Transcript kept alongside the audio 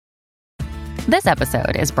This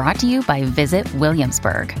episode is brought to you by Visit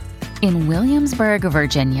Williamsburg. In Williamsburg,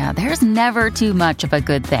 Virginia, there's never too much of a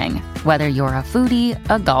good thing. Whether you're a foodie,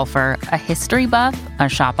 a golfer, a history buff, a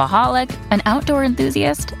shopaholic, an outdoor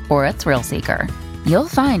enthusiast, or a thrill seeker, you'll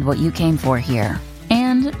find what you came for here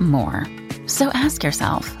and more. So ask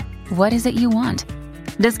yourself, what is it you want?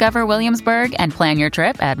 Discover Williamsburg and plan your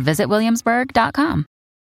trip at visitwilliamsburg.com.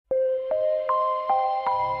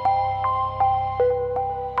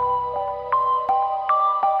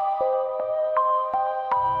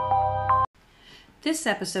 This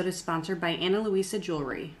episode is sponsored by Ana Luisa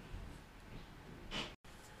Jewelry.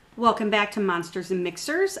 Welcome back to Monsters and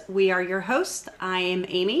Mixers. We are your hosts. I am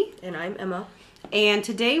Amy. And I'm Emma. And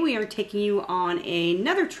today we are taking you on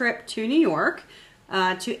another trip to New York,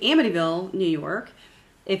 to Amityville, New York.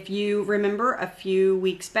 If you remember, a few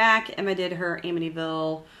weeks back, Emma did her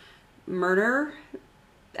Amityville murder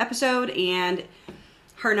episode, and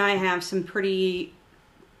her and I have some pretty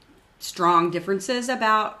strong differences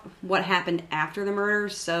about what happened after the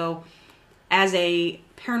murders. So as a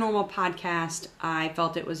paranormal podcast, I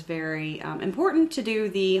felt it was very important to do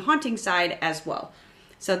the haunting side as well.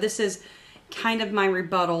 So this is kind of my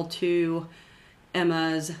rebuttal to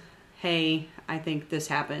Emma's, hey, I think this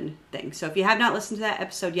happened thing. So if you have not listened to that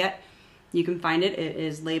episode yet, you can find it. It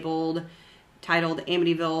is titled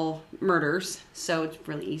Amityville Murders. So it's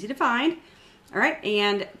really easy to find. All right,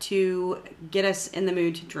 and to get us in the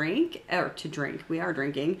mood we are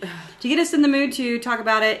drinking, to get us in the mood to talk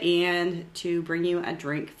about it and to bring you a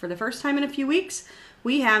drink for the first time in a few weeks,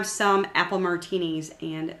 we have some apple martinis,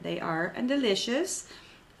 and they are delicious.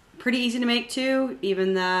 Pretty easy to make too.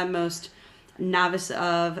 Even the most novice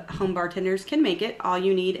of home bartenders can make it. All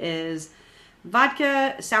you need is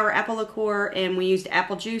vodka, sour apple liqueur, and we used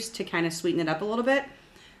apple juice to kind of sweeten it up a little bit.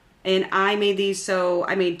 And I made these, so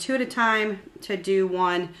I made two at a time to do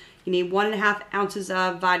one. You need 1.5 ounces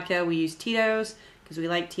of vodka. We use Tito's because we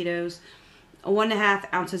like Tito's.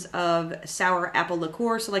 1.5 ounces of sour apple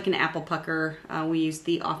liqueur, so like an apple pucker. We use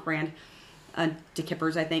the off-brand De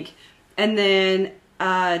Kippers, I think. And then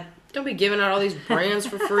Don't be giving out all these brands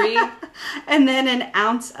for free. And then an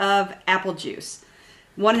ounce of apple juice.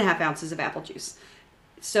 1.5 ounces of apple juice.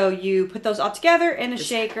 So you put those all together in a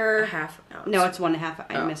shaker. A half ounce. No, it's 1.5.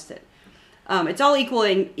 I missed it. It's all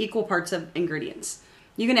equal parts of ingredients.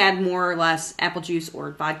 You can add more or less apple juice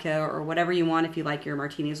or vodka or whatever you want. If you like your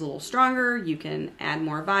martinis a little stronger, you can add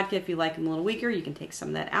more vodka. If you like them a little weaker, you can take some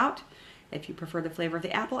of that out. If you prefer the flavor of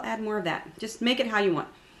the apple, add more of that. Just make it how you want.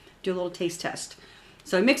 Do a little taste test.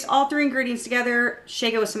 So mix all 3 ingredients together,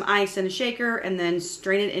 shake it with some ice in a shaker, and then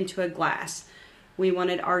strain it into a glass. We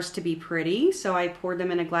wanted ours to be pretty, so I poured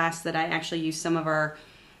them in a glass that I actually used some of our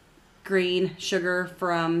green sugar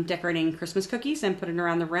from decorating Christmas cookies and put it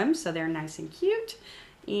around the rim so they're nice and cute.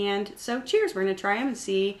 And so cheers, we're going to try them and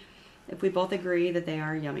see if we both agree that they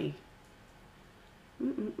are yummy.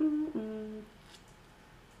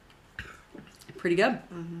 Pretty good.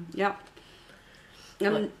 Mm-hmm. Yep.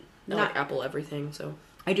 I like apple everything, so.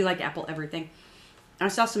 I do like apple everything. I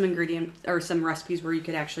saw some some recipes where you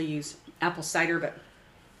could actually use apple cider, but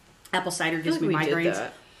apple cider gives me migraines.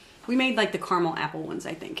 We made like the caramel apple ones,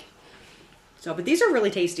 I think. So, but these are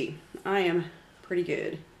really tasty. I am pretty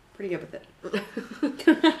good with it.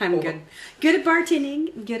 I'm good at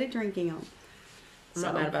bartending, good at drinking them. I'm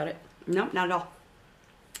not mad about it. No, not at all.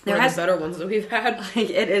 One of the better ones that we've had.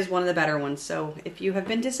 It is one of the better ones. So if you have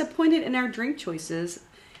been disappointed in our drink choices,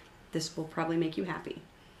 this will probably make you happy.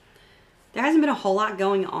 There hasn't been a whole lot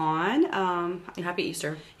going on. Happy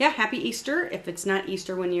Easter. Yeah, happy Easter. If it's not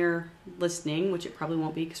Easter when you're listening, which it probably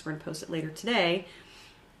won't be because we're going to post it later today.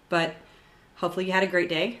 But hopefully you had a great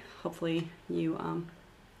day. Hopefully you...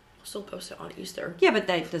 We'll still post it on Easter. Yeah, but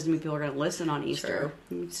that doesn't mean people are going to listen on Easter.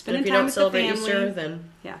 Spending time with the family. Easter,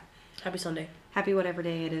 then yeah. Happy Sunday. Happy whatever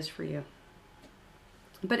day it is for you.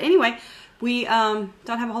 But anyway, we don't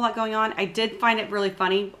have a whole lot going on. I did find it really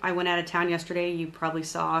funny. I went out of town yesterday. You probably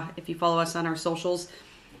saw, if you follow us on our socials,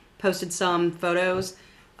 posted some photos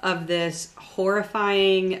of this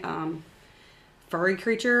horrifying furry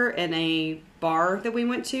creature in a bar that we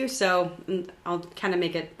went to. So I'll kind of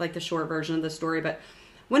make it like the short version of the story. But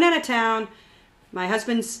went out of town. My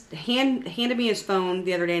husband's handed me his phone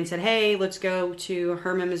the other day and said, hey, let's go to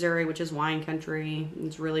Herman, Missouri, which is wine country.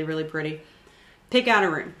 It's really, really pretty. Pick out a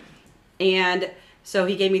room. And so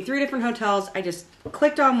he gave me 3 different hotels. I just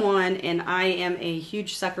clicked on one, and I am a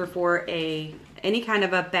huge sucker for any kind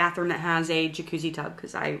of a bathroom that has a jacuzzi tub,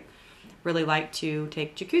 because I really like to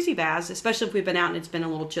take jacuzzi baths, especially if we've been out and it's been a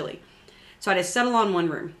little chilly. So I just settle on one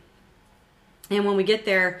room. And when we get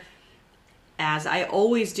there, as I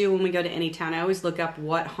always do when we go to any town, I always look up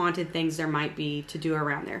what haunted things there might be to do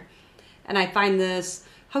around there. And I find this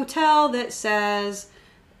hotel that says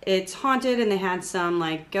it's haunted, and they had some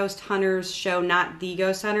like ghost hunters show, not the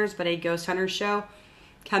ghost hunters, but a ghost hunters show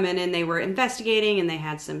come in, and they were investigating, and they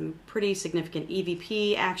had some pretty significant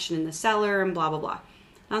EVP action in the cellar and blah, blah, blah. And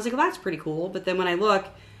I was like, well, that's pretty cool. But then when I look,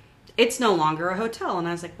 it's no longer a hotel. And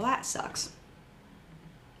I was like, well, that sucks.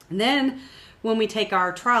 And then when we take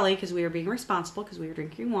our trolley, because we were being responsible, because we were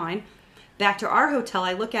drinking wine, back to our hotel,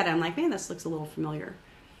 I look at it, I'm like, man, this looks a little familiar.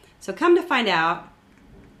 So come to find out,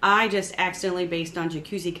 I just accidentally, based on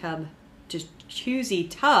jacuzzi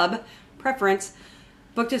tub preference,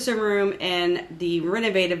 booked us a room in the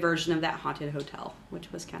renovated version of that haunted hotel,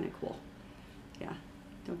 which was kind of cool. Yeah.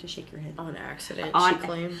 Don't just shake your head. On accident, she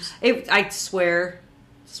claims. I swear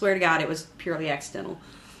to God, it was purely accidental.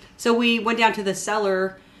 So we went down to the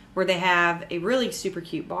cellar where they have a really super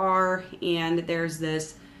cute bar, and there's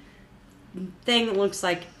this thing that looks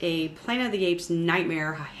like a Planet of the Apes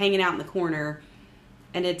nightmare hanging out in the corner,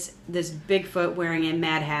 and it's this Bigfoot wearing a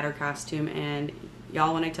Mad Hatter costume, and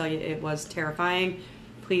y'all, when I tell you it was terrifying,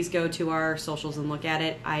 please go to our socials and look at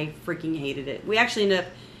it. I freaking hated it. We actually ended up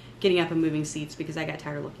getting up and moving seats because I got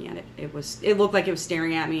tired of looking at it. It looked like it was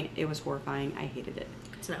staring at me. It was horrifying. I hated it.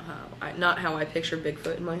 It's not how I picture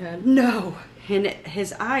Bigfoot in my head. No. And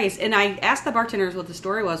his eyes, and I asked the bartenders what the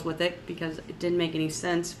story was with it, because it didn't make any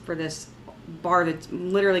sense for this bar that's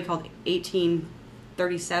literally called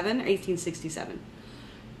 1837 or 1867.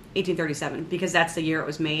 1837, because that's the year it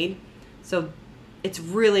was made. So it's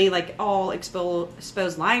really like all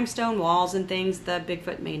exposed limestone walls and things. The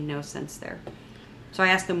Bigfoot made no sense there. So I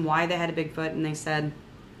asked them why they had a Bigfoot, and they said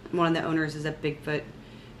one of the owners is a Bigfoot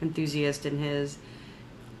enthusiast, and his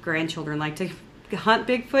grandchildren like to hunt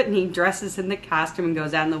Bigfoot, and he dresses in the costume and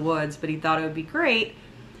goes out in the woods. But he thought it would be great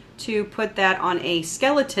to put that on a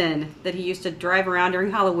skeleton that he used to drive around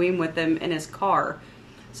during Halloween with him in his car.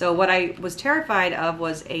 So what I was terrified of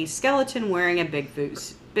was a skeleton wearing a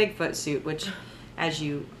Bigfoot suit, which, as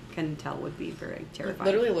you can tell, would be very terrifying.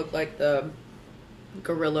 It literally looked like the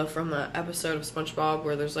gorilla from the episode of SpongeBob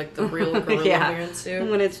where there's like the real gorilla wearing suit.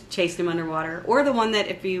 When it's chased him underwater. Or the one that,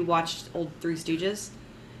 if you watched old Three Stooges,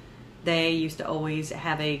 they used to always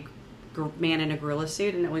have a man in a gorilla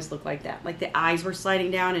suit, and it always looked like that. Like the eyes were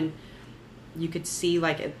sliding down, and you could see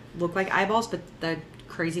like it looked like eyeballs, but the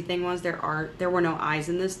crazy thing was there were no eyes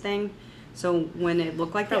in this thing. So when it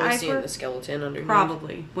looked like the eyes were... the skeleton underneath.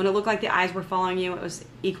 Probably. When it looked like the eyes were following you, it was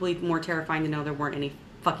equally more terrifying to know there weren't any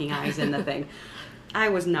fucking eyes in the thing. I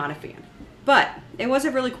was not a fan. But it was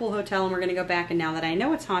a really cool hotel, and we're going to go back, and now that I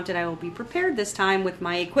know it's haunted, I will be prepared this time with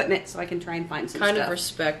my equipment so I can try and find some kind stuff. Of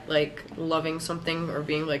respect, like, loving something or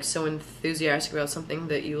being, like, so enthusiastic about something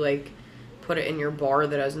that you, like, put it in your bar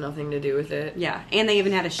that has nothing to do with it. Yeah, and they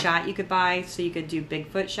even had a shot you could buy, so you could do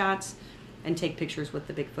Bigfoot shots and take pictures with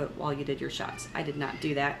the Bigfoot while you did your shots. I did not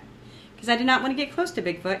do that because I did not want to get close to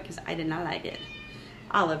Bigfoot because I did not like it.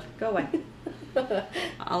 Olive, go away.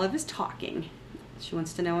 Olive is talking. She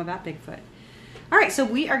wants to know about Bigfoot. All right, so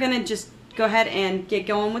we are going to just go ahead and get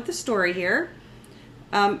going with the story here.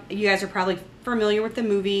 You guys are probably familiar with the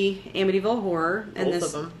movie Amityville Horror. And Both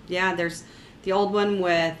of them. Yeah, there's the old one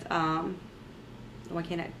with, why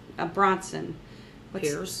can't I, Bronson.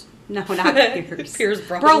 Piers? No, not Piers. Piers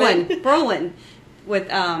Brosnan. Brolin. With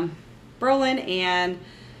Brolin, and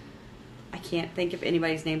I can't think of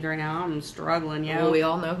anybody's names right now. I'm struggling, yo. Well, we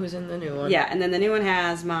all know who's in the new one. Yeah, and then the new one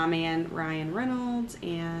has my man Ryan Reynolds,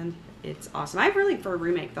 and it's awesome. I really, for a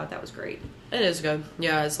remake, thought that was great. It is good.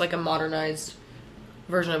 Yeah, it's like a modernized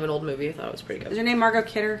version of an old movie. I thought it was pretty good. Is her name Margot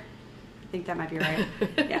Kidder? I think that might be right.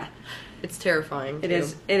 Yeah. It's terrifying, too. It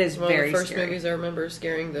is very scary. One of the first movies I remember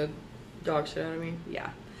scaring the dog shit out of me.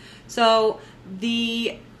 Yeah. So,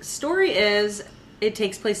 the story is, it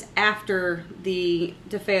takes place after the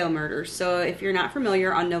DeFeo murders. So, if you're not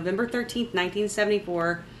familiar, on November 13th,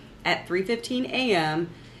 1974, at 3:15 a.m.,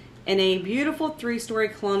 in a beautiful 3-story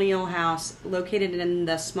colonial house located in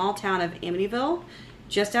the small town of Amityville,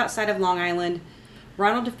 just outside of Long Island,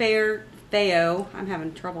 Ronald DeFeo, I'm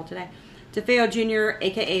having trouble today, DeFeo Jr.,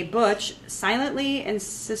 a.k.a. Butch, silently and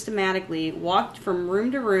systematically walked from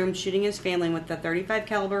room to room shooting his family with the .35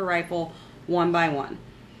 caliber rifle one by one.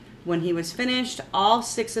 When he was finished, all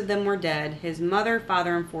 6 of them were dead, his mother,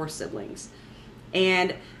 father, and 4 siblings.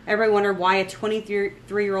 And everybody wondered why a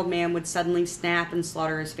 23-year-old man would suddenly snap and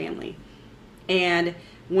slaughter his family. And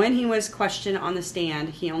when he was questioned on the stand,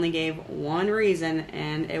 he only gave one reason,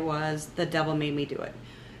 and it was, the devil made me do it.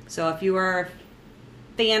 So if you are a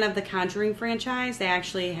fan of the Conjuring franchise, they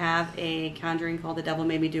actually have a Conjuring called The Devil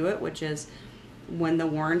Made Me Do It, which is when the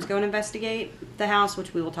Warrens go and investigate the house,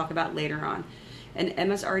 which we will talk about later on. And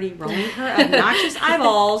Emma's already rolling her obnoxious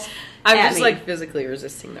eyeballs I'm at just me. like physically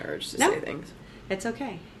resisting the urge to say things. It's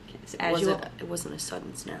okay. It wasn't a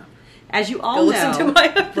sudden snap. As you all Go know, listen to my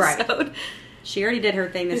episode. right? She already did her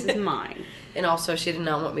thing. This is mine. And also, she did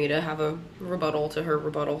not want me to have a rebuttal to her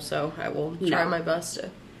rebuttal, so I will try my best to.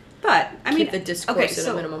 But I mean, keep the discourse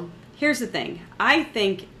at a minimum. Here's the thing. I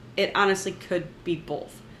think it honestly could be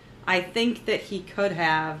both. I think that he could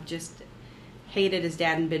have just hated his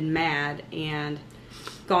dad and been mad and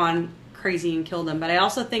gone crazy and killed him. But I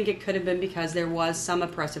also think it could have been because there was some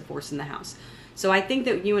oppressive force in the house. So I think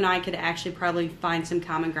that you and I could actually probably find some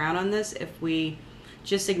common ground on this if we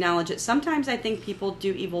just acknowledge it. Sometimes I think people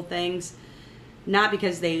do evil things not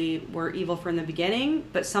because they were evil from the beginning,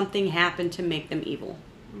 but something happened to make them evil.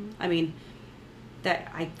 I mean,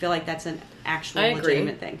 that I feel like that's an actual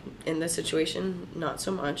legitimate thing. In this situation, not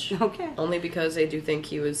so much. Okay. Only because I do think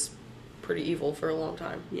he was pretty evil for a long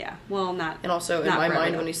time. Yeah. Well, not. And also, in my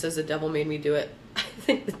mind, when he says the devil made me do it, I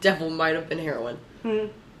think the devil might have been heroin. I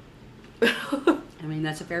mean,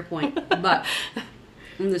 that's a fair point. But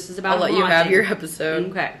this is about. I'll let you have your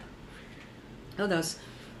episode. Okay. Oh, those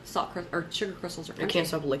salt or sugar crystals are crunchy. I can't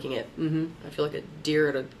stop licking it. Mm-hmm. I feel like a deer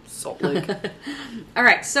at a salt lake. All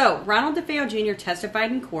right, so Ronald DeFeo Jr.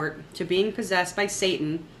 testified in court to being possessed by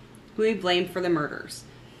Satan, who he blamed for the murders.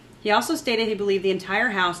 He also stated he believed the entire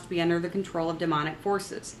house to be under the control of demonic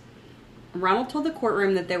forces. Ronald told the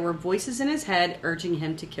courtroom that there were voices in his head urging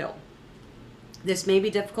him to kill. This may be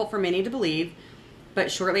difficult for many to believe,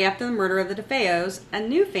 but shortly after the murder of the DeFeos, a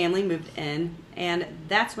new family moved in, and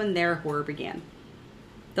that's when their horror began.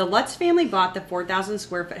 The Lutz family bought the 4,000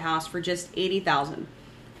 square foot house for just $80,000,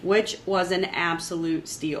 which was an absolute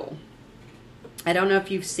steal. I don't know if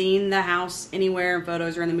you've seen the house anywhere in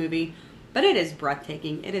photos or in the movie, but it is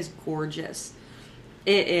breathtaking. It is gorgeous.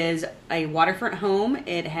 It is a waterfront home.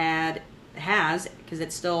 It has, because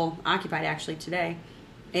it's still occupied actually today,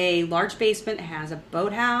 a large basement. It has a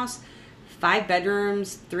boathouse, 5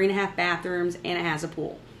 bedrooms, 3.5 bathrooms, and it has a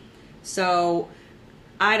pool. So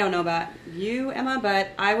I don't know about you, Emma,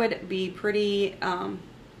 but I would be pretty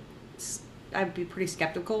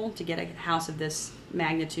skeptical to get a house of this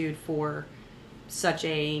magnitude for such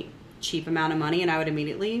a cheap amount of money, and I would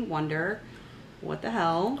immediately wonder, what the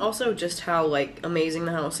hell? Also, just how like amazing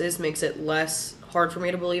the house is makes it less hard for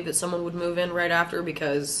me to believe that someone would move in right after,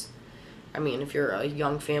 because I mean, if you're a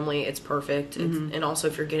young family, it's perfect. Mm-hmm. And also,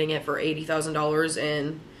 if you're getting it for $80,000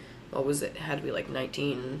 and what was it? It had to be like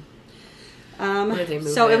 19. When did they move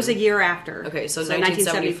so in? it was a year after. Okay, so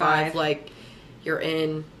 1975. Like, you're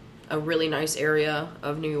in a really nice area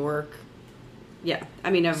of New York. Yeah,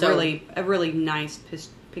 I mean a really nice,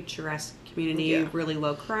 picturesque community. Yeah. Really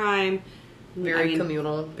low crime. Very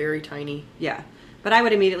communal. Very tiny. Yeah. But I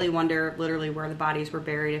would immediately wonder literally where the bodies were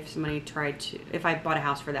buried if somebody if I bought a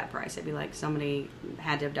house for that price. I'd be like, somebody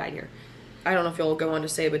had to have died here. I don't know if you'll go on to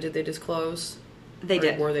say, but did they disclose? They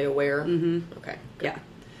did. Were they aware? Mm-hmm. Okay. Good.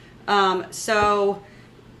 Yeah. So,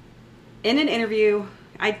 in an interview,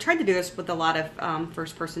 I tried to do this with a lot of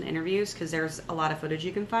first-person interviews because there's a lot of footage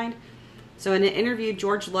you can find. So in an interview,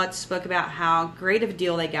 George Lutz spoke about how great of a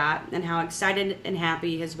deal they got and how excited and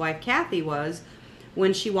happy his wife Kathy was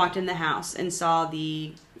when she walked in the house and saw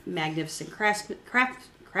the magnificent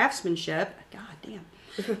craftsmanship, god damn,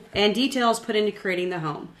 and details put into creating the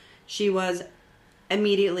home. She was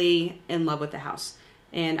immediately in love with the house,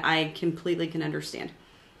 and I completely can understand.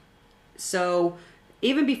 So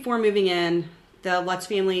even before moving in, the Lutz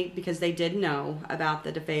family, because they did know about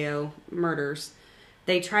the DeFeo murders,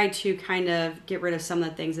 they tried to kind of get rid of some of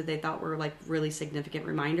the things that they thought were like really significant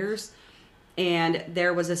reminders. And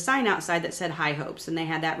there was a sign outside that said High Hopes, and they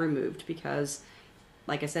had that removed because,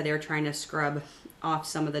 like I said, they were trying to scrub off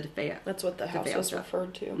some of the DeFeo. That's what the house was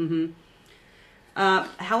referred to. Mm-hmm.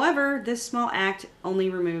 However, this small act only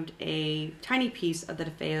removed a tiny piece of the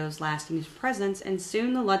DeFeo's lasting presence, and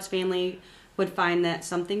soon the Lutz family would find that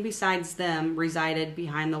something besides them resided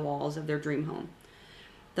behind the walls of their dream home.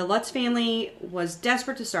 The Lutz family was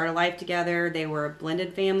desperate to start a life together. They were a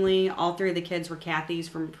blended family. All 3 of the kids were Kathy's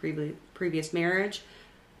from previous marriage.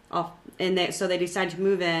 So they decided to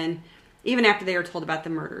move in even after they were told about the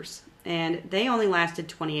murders. And they only lasted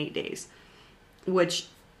 28 days, which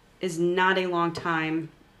is not a long time.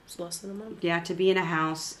 It's less than a month. Yeah, to be in a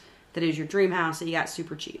house that is your dream house that you got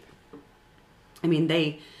super cheap. I mean,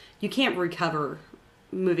 you can't recover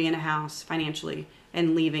moving in a house financially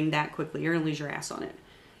and leaving that quickly. You're going to lose your ass on it.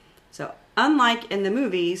 So, unlike in the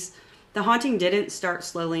movies, the haunting didn't start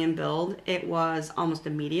slowly and build. It was almost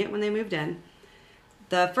immediate when they moved in.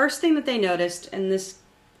 The first thing that they noticed, and this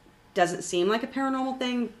doesn't seem like a paranormal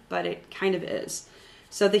thing, but it kind of is.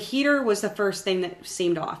 So the heater was the first thing that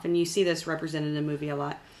seemed off, and you see this represented in the movie a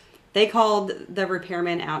lot. They called the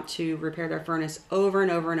repairman out to repair their furnace over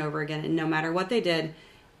and over and over again, and no matter what they did,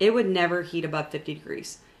 it would never heat above 50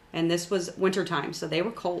 degrees. And this was wintertime, so they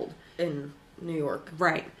were cold. In New York.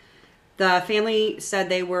 Right. The family said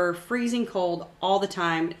they were freezing cold all the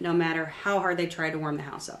time, no matter how hard they tried to warm the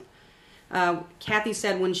house up. Kathy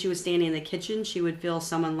said when she was standing in the kitchen, she would feel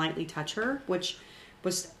someone lightly touch her, which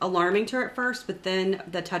was alarming to her at first, but then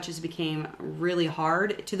the touches became really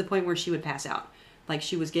hard to the point where she would pass out. Like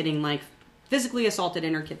she was getting like physically assaulted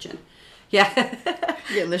in her kitchen. Yeah.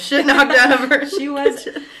 Getting the shit knocked out of her.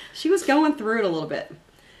 She was going through it a little bit.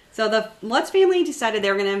 So the Lutz family decided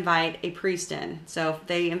they were going to invite a priest in. So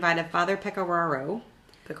they invited Father Pecoraro.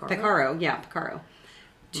 Pecoraro.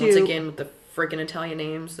 Once again, with the freaking Italian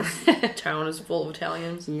names. This town is full of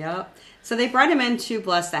Italians. Yep. So they brought him in to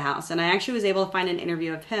bless the house. And I actually was able to find an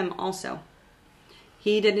interview of him also.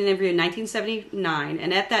 He did an interview in 1979.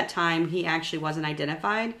 And at that time, he actually wasn't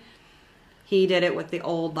identified. He did it with the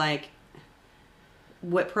old, like,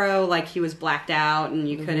 Whitpro, like he was blacked out and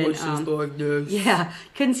you couldn't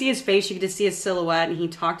couldn't see his face. You could just see his silhouette, and he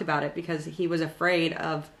talked about it because he was afraid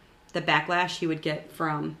of the backlash he would get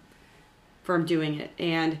from doing it.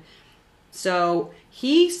 And so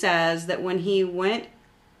he says that when he went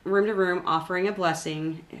room to room offering a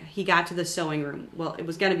blessing, he got to the sewing room. Well, it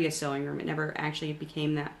was going to be a sewing room. It never actually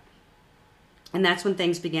became that. And that's when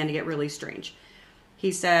things began to get really strange.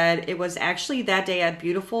 He said it was actually that day a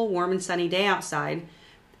beautiful, warm and sunny day outside,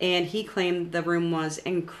 and he claimed the room was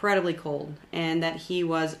incredibly cold and that he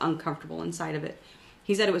was uncomfortable inside of it.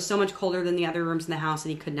 He said it was so much colder than the other rooms in the house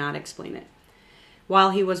and he could not explain it. While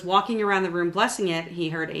he was walking around the room blessing it, he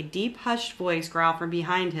heard a deep, hushed voice growl from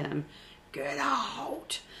behind him, "Get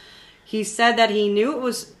out!" He said that he knew it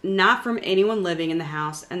was not from anyone living in the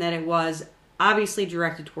house and that it was obviously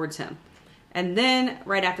directed towards him. And then,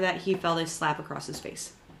 right after that, he felt a slap across his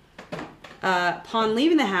face. Upon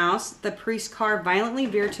leaving the house, the priest's car violently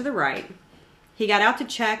veered to the right. He got out to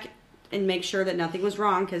check and make sure that nothing was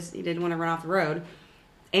wrong because he didn't want to run off the road.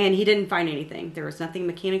 And he didn't find anything. There was nothing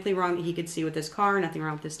mechanically wrong that he could see with this car, nothing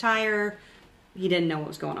wrong with his tire. He didn't know what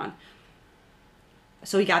was going on.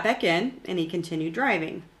 So he got back in and he continued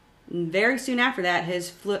driving. And very soon after that,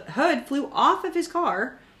 his hood flew off of his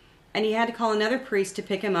car, and he had to call another priest to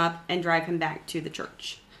pick him up and drive him back to the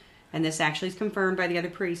church. And this actually is confirmed by the other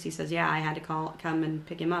priest. He says, yeah, I had to come and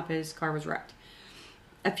pick him up. His car was wrecked.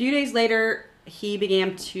 A few days later, he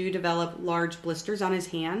began to develop large blisters on his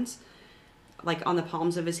hands, like on the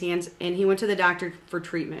palms of his hands, and he went to the doctor for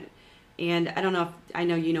treatment. And I don't know if, I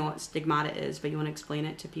know you know what stigmata is, but you want to explain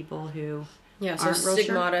it to people who aren't real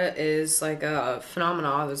stigmata sure? is like a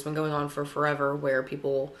phenomenon that's been going on for forever where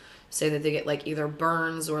people say that they get like either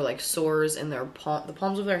burns or like sores in their the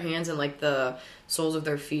palms of their hands and like the soles of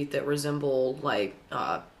their feet that resemble like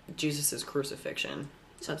Jesus's crucifixion.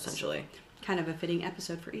 So essentially, kind of a fitting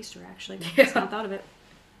episode for Easter, actually. Yeah. I thought of it.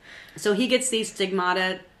 So he gets these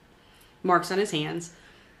stigmata marks on his hands.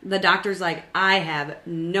 The doctor's like, I have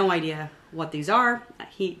no idea what these are.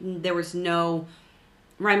 There was no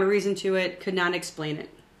rhyme or reason to it. Could not explain it.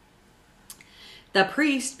 The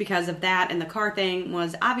priest, because of that and the car thing,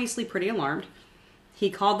 was obviously pretty alarmed. He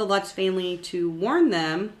called the Lutz family to warn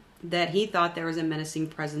them that he thought there was a menacing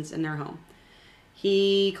presence in their home.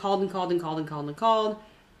 He called and called and called and called and called,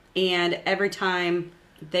 and every time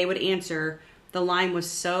they would answer, the line was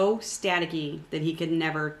so staticky that he could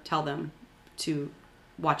never tell them to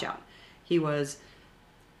watch out. He was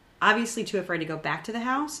obviously too afraid to go back to the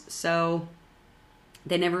house, so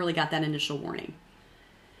they never really got that initial warning.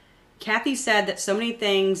 Kathy said that so many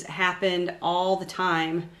things happened all the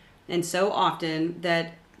time and so often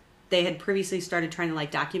that they had previously started trying to like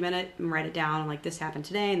document it and write it down, like this happened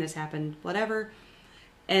today and this happened whatever.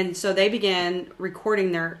 And so they began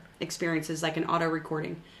recording their experiences like an auto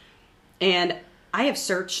recording. And I have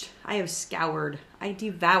searched, I have scoured, I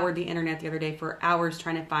devoured the internet the other day for hours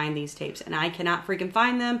trying to find these tapes, and I cannot freaking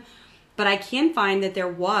find them. But I can find that there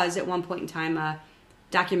was at one point in time a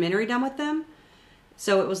documentary done with them.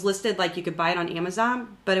 So it was listed like you could buy it on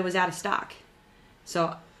Amazon, but it was out of stock.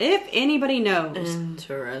 So if anybody knows...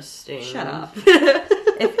 Interesting. Shut up.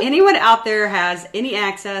 If anyone out there has any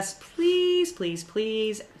access, please, please,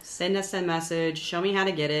 please send us a message. Show me how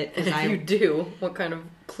to get it. If you do, what kind of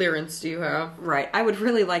clearance do you have? Right. I would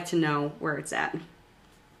really like to know where it's at.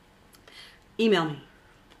 Email me.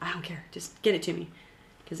 I don't care. Just get it to me.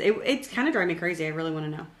 Because it's kind of driving me crazy. I really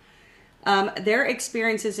want to know. Their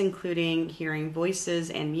experiences including hearing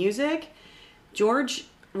voices and music. George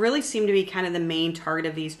really seemed to be kind of the main target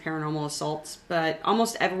of these paranormal assaults, but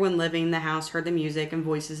almost everyone living in the house heard the music and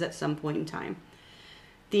voices at some point in time.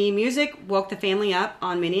 The music woke the family up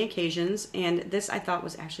on many occasions, and this I thought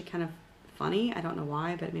was actually kind of funny. I don't know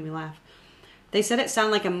why, but it made me laugh. They said it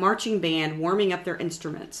sounded like a marching band warming up their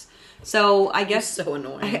instruments. So I guess... so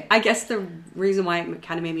annoying. I guess the reason why it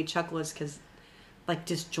kind of made me chuckle is because, like,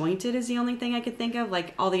 disjointed is the only thing I could think of.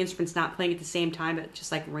 Like, all the instruments not playing at the same time, but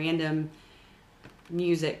just, like, random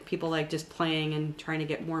music. People, like, just playing and trying to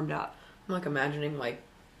get warmed up. I'm, like, imagining, like,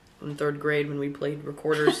 in 3rd grade when we played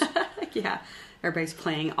recorders. Yeah. Everybody's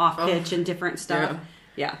playing off pitch and different stuff.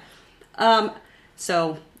 Yeah.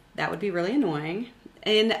 So that would be really annoying.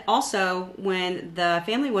 And also, when the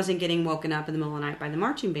family wasn't getting woken up in the middle of the night by the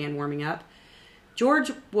marching band warming up,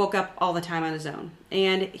 George woke up all the time on his own.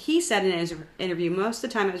 And he said in his interview, most of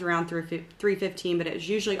the time it was around 3:15, but it was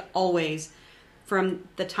usually always from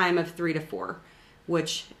the time of 3 to 4,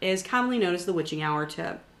 which is commonly known as the witching hour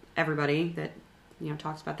to everybody that,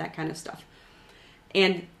 talks about that kind of stuff.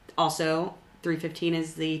 And also, 3:15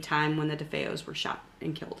 is the time when the DeFeos were shot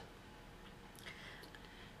and killed.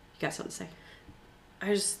 You got something to say?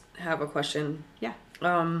 I just have a question. Yeah.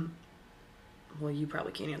 Well, you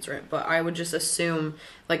probably can't answer it, but I would just assume,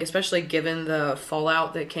 like, especially given the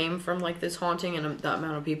fallout that came from, like, this haunting and the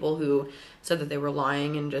amount of people who said that they were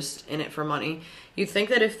lying and just in it for money, you'd think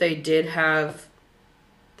that if they did have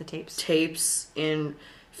the tapes in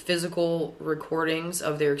physical recordings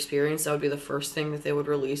of their experience, that would be the first thing that they would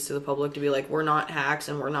release to the public, to be like, we're not hacks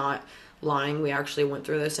and we're not lying, we actually went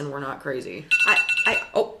through this and we're not crazy.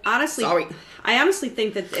 I honestly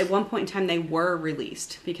think that at one point in time they were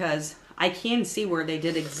released, because I can see where they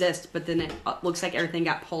did exist, but then it looks like everything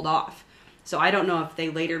got pulled off. So I don't know if they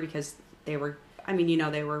later, because they were,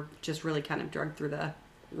 they were just really kind of dragged through the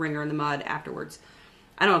ringer in the mud afterwards.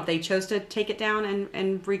 I don't know if they chose to take it down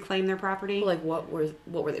and reclaim their property. Like, what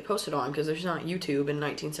were they posted on? Because there's not YouTube in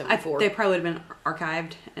 1974. They probably would have been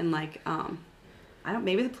archived and, like,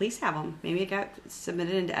 maybe the police have them. Maybe it got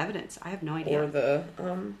submitted into evidence. I have no idea. Or the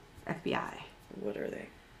FBI. What are they?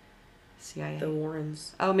 CIA. The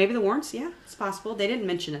Warrens. Oh, maybe the Warrens? Yeah, it's possible. They didn't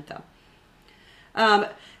mention it, though.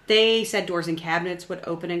 They said doors and cabinets would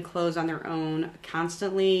open and close on their own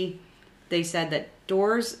constantly. They said that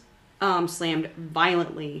doors slammed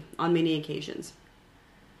violently on many occasions.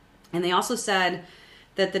 And they also said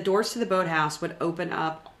that the doors to the boathouse would open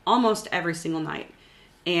up almost every single night.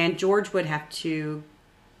 And George would have to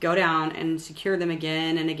go down and secure them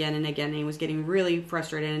again and again and again. And he was getting really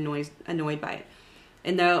frustrated and annoyed by it.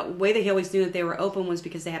 And the way that he always knew that they were open was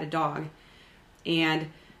because they had a dog. And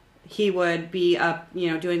he would be up,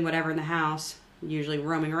 doing whatever in the house, usually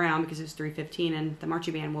roaming around because it was 3:15 and the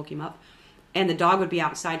marching band woke him up. And the dog would be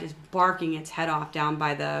outside just barking its head off down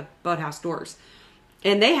by the boathouse doors.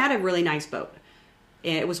 And they had a really nice boat.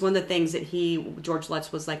 It was one of the things that George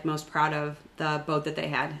Lutz was, like, most proud of, the boat that they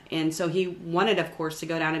had. And so he wanted, of course, to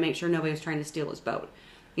go down and make sure nobody was trying to steal his boat.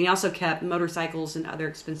 He also kept motorcycles and other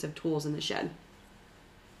expensive tools in the shed.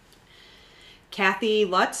 Kathy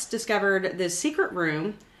Lutz discovered this secret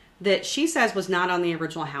room that she says was not on the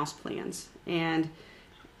original house plans. And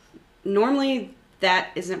normally that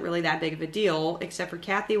isn't really that big of a deal, except for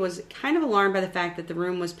Kathy was kind of alarmed by the fact that the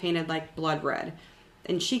room was painted like blood red.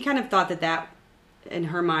 And she kind of thought that in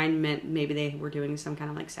her mind meant maybe they were doing some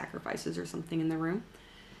kind of, like, sacrifices or something in the room.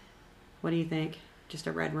 What do you think? Just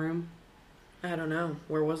a red room? I don't know.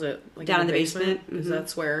 Where was it? Like, down in the basement? Because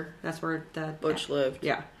that's where Butch lived.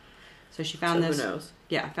 Yeah. So she found this. Who knows?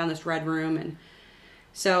 Yeah, found this red room. And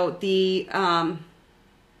so the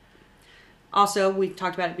also, we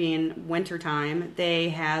talked about it being wintertime. They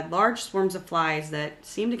had large swarms of flies that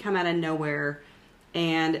seemed to come out of nowhere.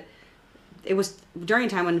 And it was during a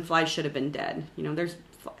time when flies should have been dead.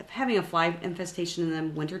 Having a fly infestation in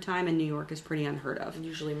the wintertime in New York is pretty unheard of. It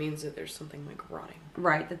usually means that there's something, like, rotting.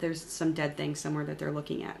 Right, that there's some dead thing somewhere that they're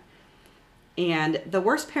looking at. And the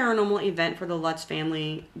worst paranormal event for the Lutz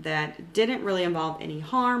family that didn't really involve any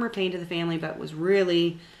harm or pain to the family, but was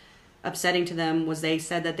really upsetting to them, was they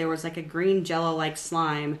said that there was, like, a green jello-like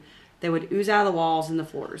slime that would ooze out of the walls and the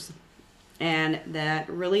floors. And that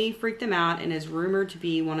really freaked them out and is rumored to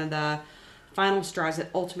be one of the final straws that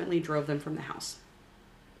ultimately drove them from the house.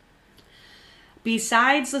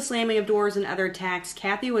 Besides the slamming of doors and other attacks,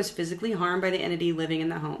 Kathy was physically harmed by the entity living in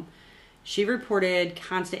the home. She reported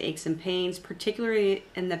constant aches and pains, particularly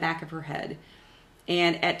in the back of her head.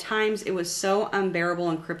 And at times, it was so unbearable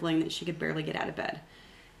and crippling that she could barely get out of bed.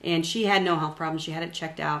 And she had no health problems. She had it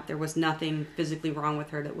checked out. There was nothing physically wrong with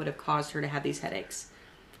her that would have caused her to have these headaches.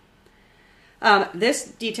 This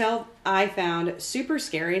detail I found super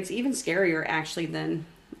scary. It's even scarier, actually, than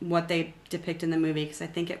what they depict in the movie, because I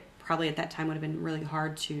think it probably at that time would have been really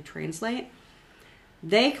hard to translate.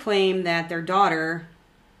 They claim that their daughter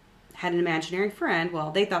had an imaginary friend.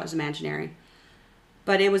 Well, they thought it was imaginary.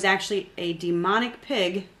 But it was actually a demonic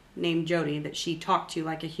pig named Jody that she talked to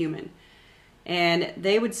like a human. And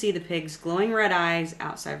they would see the pig's glowing red eyes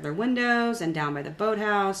outside of their windows and down by the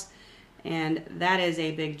boathouse. And that is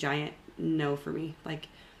a big, giant no for me. Like,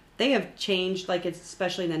 they have changed, like, it's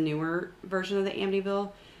especially in the newer version of the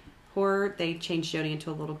Amityville horror, they changed Jody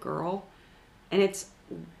into a little girl. And it's,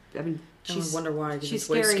 I mean, I wonder why. She's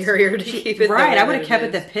way scary. Scarier to keep it. Right, I would have kept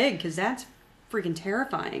it the pig, because that's freaking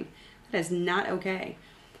terrifying. That is not okay.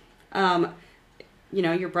 You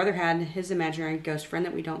know, your brother had his imaginary ghost friend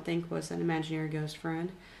that we don't think was an imaginary ghost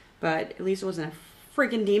friend. But at least it wasn't a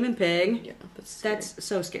freaking demon pig. Yeah, that's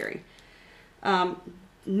so scary.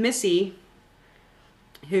 Missy,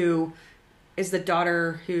 who is the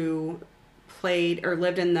daughter who played or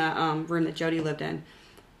lived in the room that Jody lived in,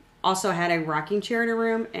 also had a rocking chair in her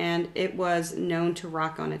room, and it was known to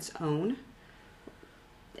rock on its own.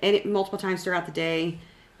 And multiple times throughout the day,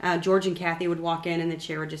 George and Kathy would walk in, and the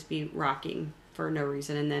chair would just be rocking for no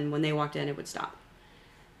reason. And then when they walked in, it would stop,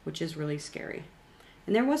 which is really scary.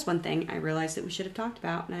 And there was one thing I realized that we should have talked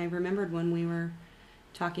about, and I remembered when we were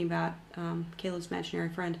talking about Caleb's imaginary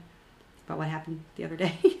friend, about what happened the other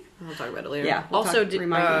day. We'll talk about it later. Yeah. Also, I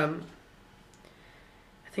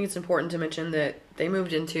think it's important to mention that they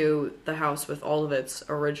moved into the house with all of its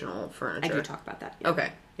original furniture. I do talk about that. Yeah.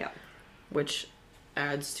 Okay. Yeah. Which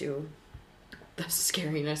adds to the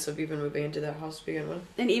scariness of even moving into that house to begin with.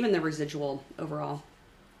 And even the residual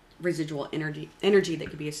energy that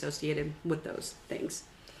could be associated with those things.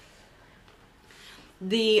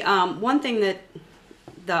 The one thing that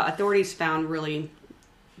the authorities found really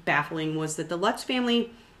baffling was that the Lutz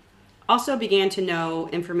family also began to know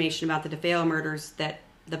information about the DeFeo murders that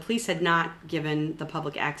the police had not given the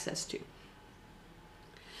public access to.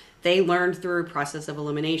 They learned through a process of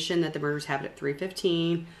elimination that the murders happened at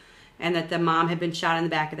 3:15, and that the mom had been shot in the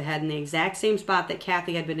back of the head in the exact same spot that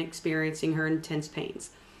Kathy had been experiencing her intense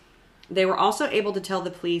pains. They were also able to tell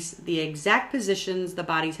the police the exact positions the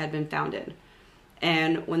bodies had been found in.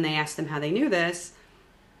 And when they asked them how they knew this,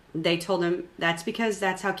 they told them that's because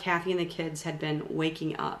that's how Kathy and the kids had been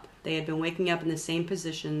waking up. They had been waking up in the same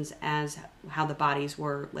positions as how the bodies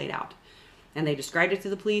were laid out. And they described it to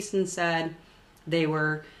the police and said they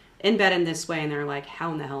were in bed in this way. And they're like,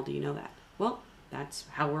 how in the hell do you know that? Well, that's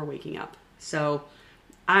how we're waking up. So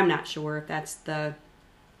I'm not sure if that's the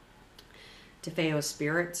DeFeo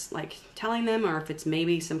spirits like telling them, or if it's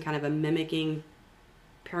maybe some kind of a mimicking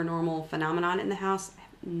paranormal phenomenon in the house. I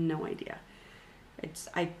have no idea.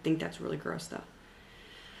 I think that's really gross though.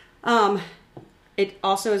 It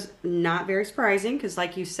also is not very surprising because,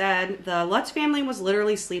 like you said, the Lutz family was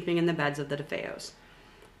literally sleeping in the beds of the DeFeos.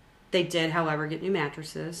 They did, however, get new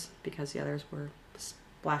mattresses because the others were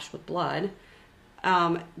splashed with blood.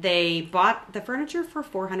 They bought the furniture for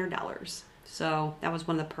 $400. So that was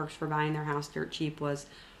one of the perks for buying their house dirt cheap, was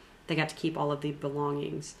they got to keep all of the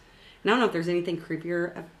belongings. And I don't know if there's anything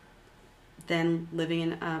creepier than living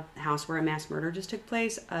in a house where a mass murder just took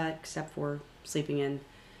place, except for sleeping in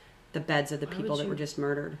the beds of the people that were just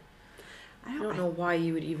murdered. I don't know why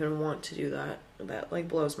you would even want to do that. That like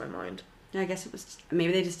blows my mind. I guess it was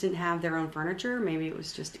maybe they just didn't have their own furniture. Maybe it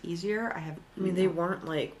was just easier. I mean, they weren't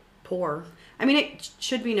like poor. I mean, it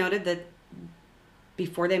should be noted that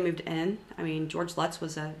before they moved in, I mean, George Lutz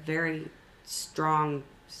was a very strong,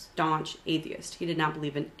 staunch atheist. He did not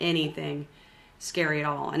believe in anything scary at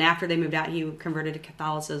all. And after they moved out, he converted to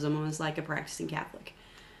Catholicism and was like a practicing Catholic,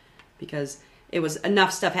 because it was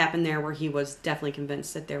enough stuff happened there where he was definitely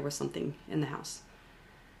convinced that there was something in the house.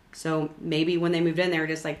 So maybe when they moved in, they were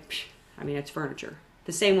just like, I mean, it's furniture.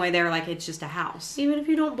 The same way they were like, it's just a house. Even if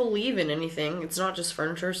you don't believe in anything, it's not just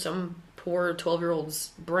furniture. Some poor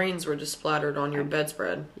 12-year-old's brains were just splattered on your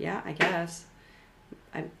bedspread. Yeah, I guess.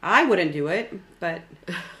 I wouldn't do it, but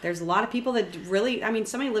there's a lot of people that really, I mean,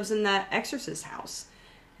 somebody lives in the Exorcist house,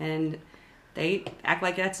 and they act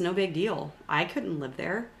like that's no big deal. I couldn't live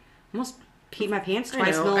there. I almost peed my pants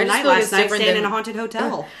twice in the middle of the night last night staying in a haunted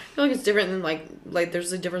hotel. I feel like it's different than like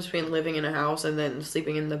there's a difference between living in a house and then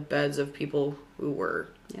sleeping in the beds of people who were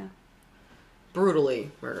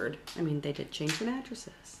brutally murdered. I mean, they did change the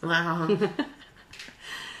mattresses. Wow.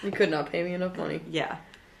 You could not pay me enough money. Yeah.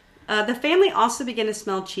 The family also began to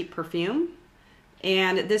smell cheap perfume,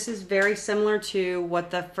 and this is very similar to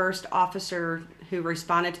what the first officer who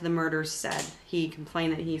responded to the murders said. He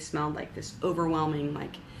complained that he smelled like this overwhelming,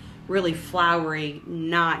 like really flowery,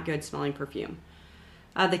 not good smelling perfume.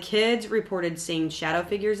 The kids reported seeing shadow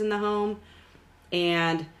figures in the home.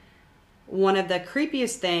 And one of the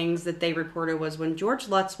creepiest things that they reported was when George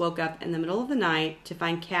Lutz woke up in the middle of the night to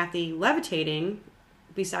find Kathy levitating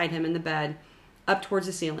beside him in the bed up towards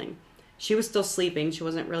the ceiling. She was still sleeping. She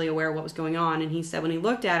wasn't really aware of what was going on. And he said when he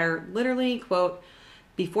looked at her, literally, quote,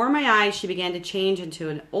 "Before my eyes, she began to change into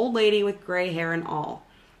an old lady with gray hair and all.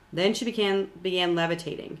 Then she began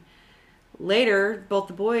levitating." Later, both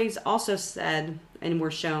the boys also said and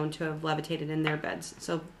were shown to have levitated in their beds.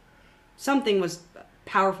 So something was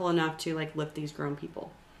powerful enough to like lift these grown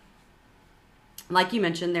people. Like you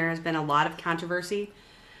mentioned, there has been a lot of controversy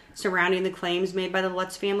surrounding the claims made by the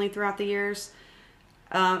Lutz family throughout the years.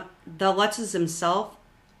 The Lutzes themselves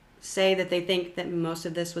say that they think that most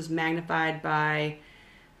of this was magnified by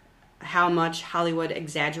how much Hollywood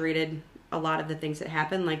exaggerated a lot of the things that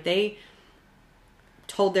happened. Like they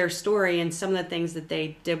told their story, and some of the things that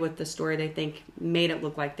they did with the story they think made it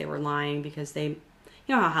look like they were lying because they, you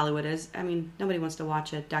know how Hollywood is. I mean, nobody wants to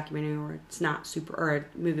watch a documentary where it's not super, or a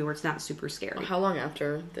movie where it's not super scary. How long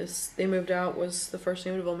after this they moved out was the first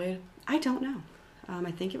Amityville made? I don't know.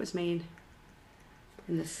 I think it was made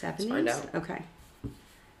in the 70s. Let's find out. Okay.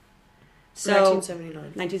 So 1979.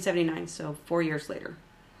 1979, so 4 years later.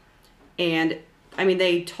 And, I mean,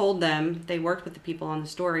 they told them, they worked with the people on the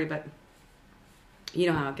story, but you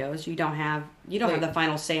know how it goes. You don't have the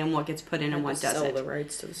final say on what gets put in and what doesn't. Sell the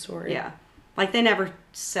rights to the story. Yeah. Like, they never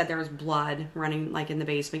said there was blood running, like, in the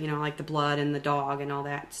basement, you know, like the blood and the dog and all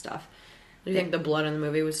that stuff. Do you think the blood in the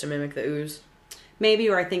movie was to mimic the ooze? Maybe,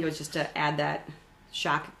 or I think it was just to add that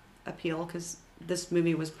shock appeal, because this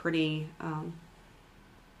movie was pretty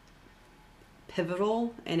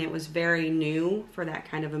pivotal, and it was very new for that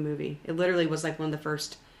kind of a movie. It literally was like one of the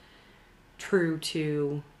first true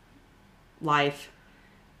to life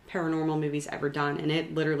paranormal movies ever done, and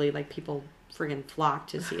it literally, like, people friggin' flocked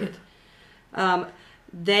to see it.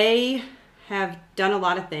 They have done a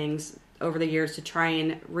lot of things over the years to try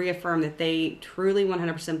and reaffirm that they truly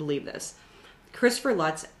 100% believe this. Christopher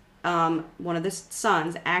Lutz, one of the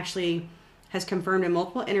sons, actually has confirmed in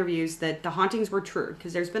multiple interviews that the hauntings were true,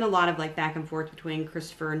 because there's been a lot of like back and forth between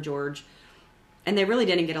Christopher and George, and they really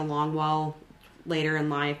didn't get along well later in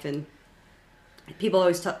life, and people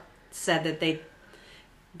always said that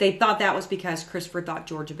they thought that was because Christopher thought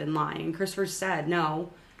George had been lying. And Christopher said,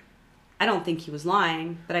 no, I don't think he was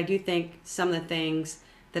lying, but I do think some of the things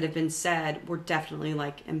that have been said were definitely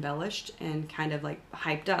like embellished and kind of like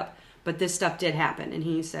hyped up. But this stuff did happen, and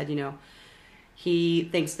he said, you know, he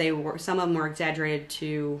thinks some of them were exaggerated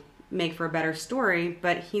to make for a better story,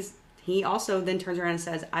 but he also then turns around and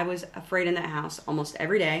says, I was afraid in that house almost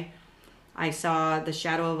every day. I saw the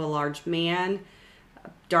shadow of a large man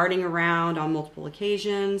darting around on multiple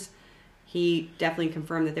occasions. He definitely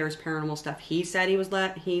confirmed that there was paranormal stuff. He said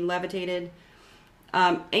he levitated.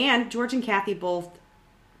 And George and Kathy both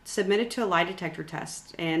submitted to a lie detector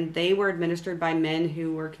test, and they were administered by men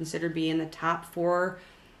who were considered to be in the top 4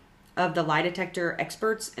 of the lie detector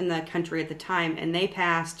experts in the country at the time, and they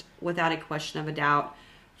passed without a question of a doubt,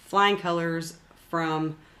 flying colors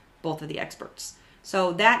from both of the experts.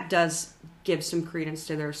 So that does give some credence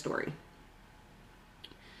to their story.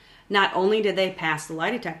 Not only did they pass the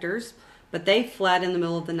lie detectors, but they fled in the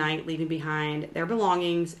middle of the night, leaving behind their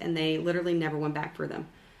belongings, and they literally never went back for them.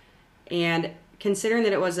 And considering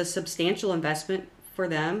that it was a substantial investment for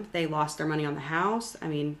them, they lost their money on the house. I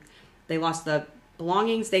mean, they lost the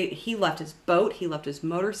belongings. He left his boat. He left his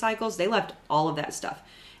motorcycles. They left all of that stuff.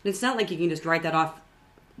 And it's not like you can just write that off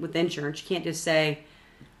with insurance. You can't just say,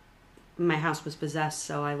 my house was possessed,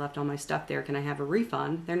 so I left all my stuff there. Can I have a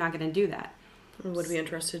refund? They're not going to do that. I would be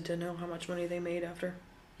interested to know how much money they made after.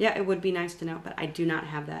 Yeah, it would be nice to know, but I do not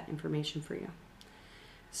have that information for you.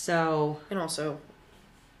 So... And also,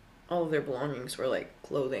 all of their belongings were, like,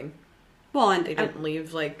 clothing. Well, and... They didn't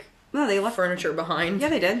leave, like... No, they left furniture behind. Yeah,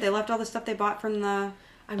 they did. They left all the stuff they bought from the...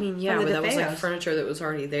 I mean, yeah, but that was like furniture that was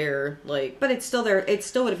already there. Like, but it's still there. It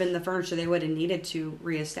still would have been the furniture they would have needed to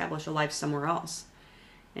reestablish a life somewhere else.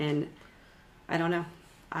 And I don't know.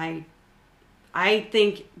 I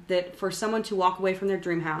think that for someone to walk away from their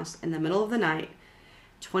dream house in the middle of the night,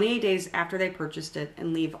 28 days after they purchased it,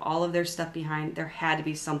 and leave all of their stuff behind, there had to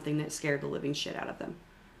be something that scared the living shit out of them.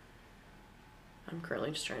 I'm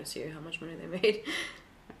currently just trying to see how much money they made.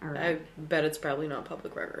 All right. I bet it's probably not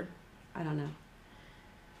public record. I don't know.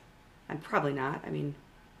 I'm probably not. I mean,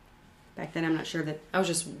 back then I'm not sure that... I was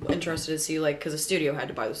just interested to see, like, because the studio had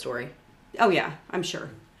to buy the story. Oh, yeah, I'm sure.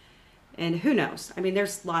 And who knows? I mean,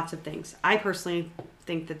 there's lots of things. I personally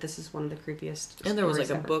think that this is one of the creepiest. And there was, like,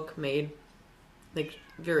 ever. a book made, like,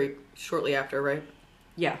 very shortly after, right?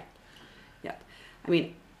 Yeah. Yeah. I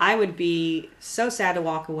mean, I would be so sad to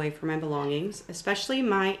walk away from my belongings, especially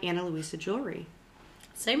my Ana Luisa jewelry.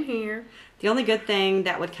 Same here. The only good thing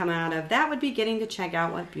that would come out of that would be getting to check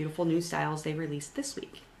out what beautiful new styles they released this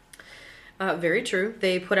week. Very true.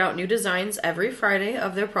 They put out new designs every Friday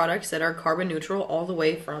of their products that are carbon neutral all the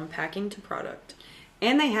way from packing to product.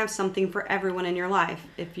 And they have something for everyone in your life.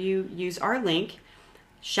 If you use our link,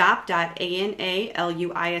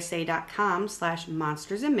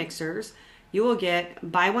 shop.analuisa.com/monsters and mixers, you will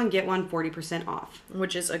get buy one, get one 40% off.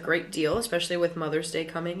 Which is a great deal, especially with Mother's Day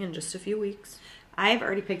coming in just a few weeks. I've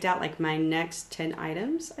already picked out like my next 10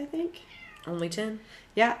 items, I think. Only 10?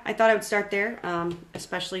 Yeah, I thought I would start there,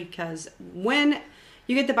 especially because when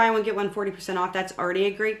you get the buy one, get one 40% off, that's already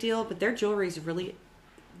a great deal, but their jewelry is really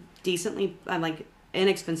decently,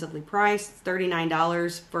 inexpensively priced,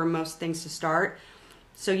 $39 for most things to start.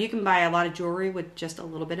 So you can buy a lot of jewelry with just a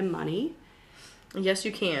little bit of money. Yes,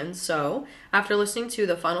 you can. So, after listening to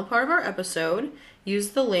the final part of our episode, use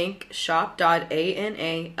the link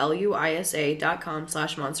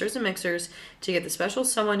shop.analuisa.com/monsters and mixers to get the special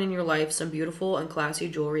someone in your life some beautiful and classy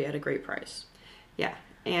jewelry at a great price. Yeah,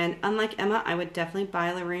 and unlike Emma, I would definitely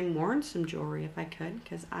buy Lorraine Warren some jewelry if I could,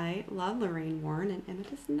 because I love Lorraine Warren and Emma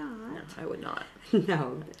does not. No, I would not.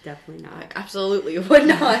 No, definitely not. I absolutely would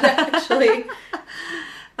not, actually.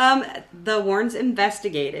 The Warrens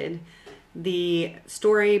investigated the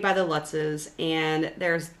story by the Lutzes, and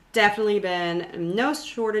there's definitely been no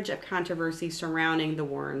shortage of controversy surrounding the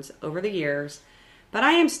Warrens over the years, but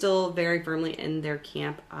I am still very firmly in their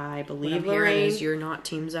camp. I believe What I'm Lorraine hearing is you're not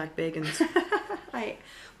Team Zach Bagans.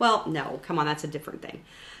 Well, no, come on, that's a different thing.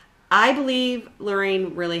 I believe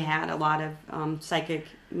Lorraine really had a lot of psychic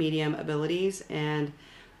medium abilities, and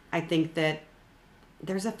I think that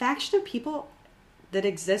there's a faction of people that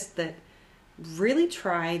exist that really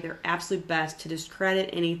try their absolute best to discredit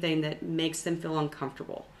anything that makes them feel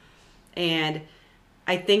uncomfortable. And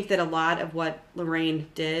I think that a lot of what Lorraine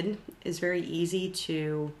did is very easy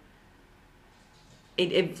to...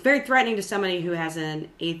 It's very threatening to somebody who has an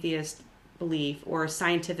atheist belief or a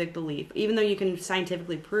scientific belief, even though you can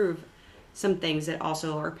scientifically prove some things that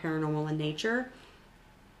also are paranormal in nature.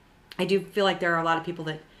 I do feel like there are a lot of people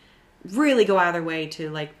that really go out of their way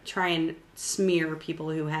to like try and smear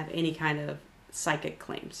people who have any kind of psychic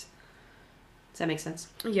claims. Does that make sense?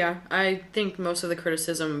 Yeah, I think most of the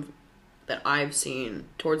criticism that I've seen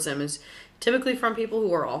towards them is typically from people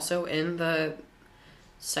who are also in the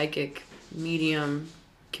psychic medium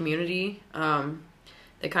community.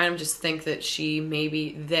 They kind of just think that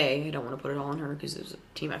I don't want to put it all on her because it was a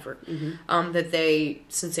team effort, that they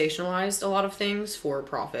sensationalized a lot of things for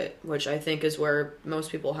profit, which I think is where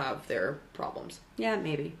most people have their problems. Yeah,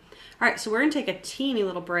 maybe. All right, so we're going to take a teeny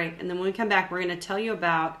little break, and then when we come back, we're going to tell you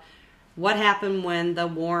about what happened when the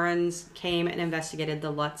Warrens came and investigated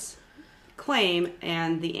the Lutz claim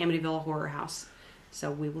and the Amityville horror house.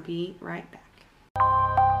 So we will be right back.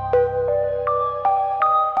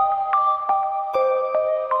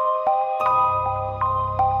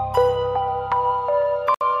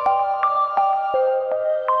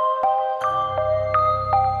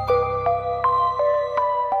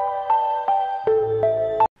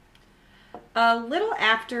 A little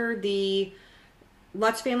after the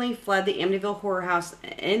Lutz family fled the Amityville horror house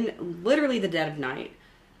in literally the dead of night,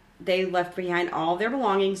 they left behind all of their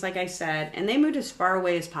belongings, like I said, and they moved as far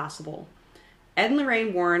away as possible. Ed and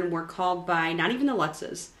Lorraine Warren were called by not even the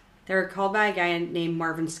Lutzes. They were called by a guy named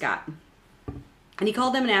Marvin Scott. And he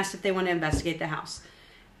called them and asked if they wanted to investigate the house.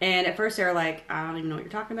 And at first they were like, I don't even know what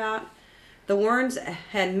you're talking about. The Warrens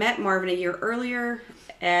had met Marvin a year earlier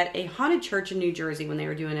at a haunted church in New Jersey when they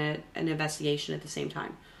were doing an investigation at the same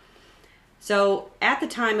time. So at the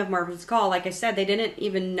time of Marvin's call, like I said, they didn't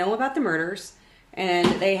even know about the murders, and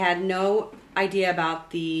they had no idea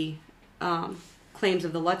about the claims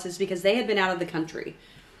of the Lutzes because they had been out of the country.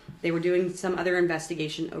 They were doing some other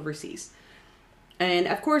investigation overseas. And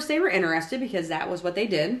of course they were interested because that was what they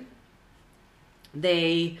did.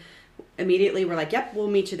 They immediately were like, yep, we'll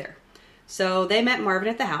meet you there. So they met Marvin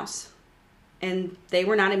at the house. And they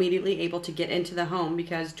were not immediately able to get into the home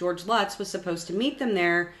because George Lutz was supposed to meet them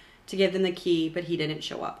there to give them the key, but he didn't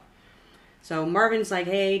show up. So Marvin's like,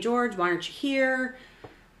 hey, George, why aren't you here?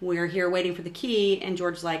 We're here waiting for the key. And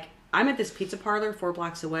George's like, I'm at this pizza parlor 4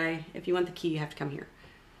 blocks away. If you want the key, you have to come here.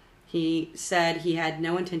 He said he had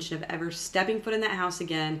no intention of ever stepping foot in that house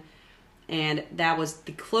again. And that was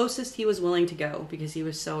the closest he was willing to go because he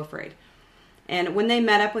was so afraid. And when they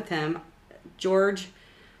met up with him, Ed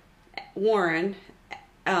Warren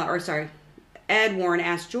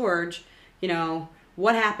asked George,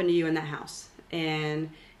 what happened to you in that house?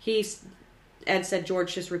 And Ed said,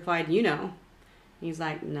 George just replied, He's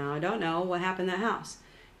like, no, I don't know what happened in that house.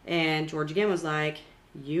 And George again was like,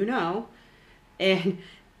 you know. And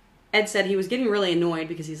Ed said he was getting really annoyed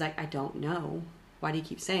because he's like, I don't know. Why do you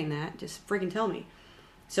keep saying that? Just freaking tell me.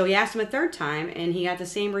 So he asked him a third time, and he got the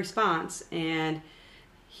same response. And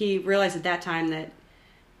he realized at that time that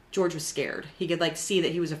George was scared. He could like see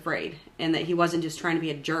that he was afraid and that he wasn't just trying to be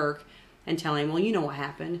a jerk and tell him, well, you know what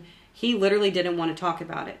happened. He literally didn't want to talk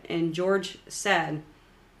about it. And George said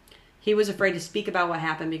he was afraid to speak about what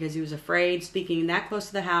happened because he was afraid speaking that close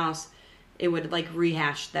to the house, it would like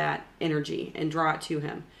rehash that energy and draw it to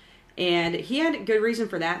him. And he had good reason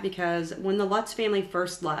for that because when the Lutz family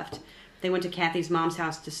first left, they went to Kathy's mom's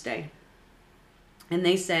house to stay. And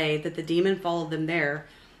they say that the demon followed them there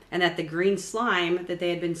and that the green slime that they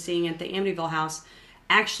had been seeing at the Amityville house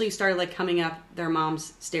actually started like coming up their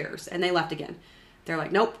mom's stairs, and they left again. They're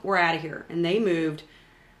like, nope, we're out of here. And they moved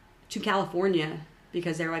to California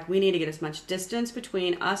because they're like, we need to get as much distance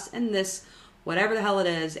between us and this, whatever the hell it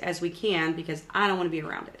is, as we can because I don't want to be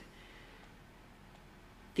around it.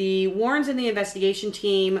 The Warrens and the investigation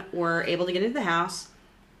team were able to get into the house.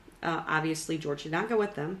 Obviously, George did not go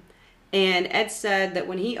with them. And Ed said that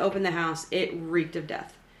when he opened the house, it reeked of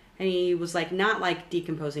death. And he was like, not like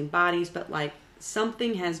decomposing bodies, but like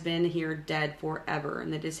something has been here dead forever.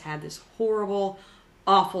 And they just had this horrible,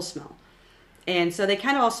 awful smell. And so they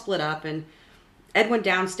kind of all split up. And Ed went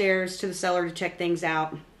downstairs to the cellar to check things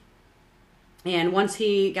out. And once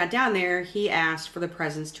he got down there, he asked for the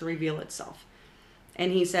presence to reveal itself.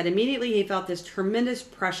 And he said immediately he felt this tremendous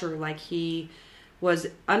pressure like he was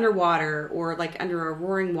underwater or like under a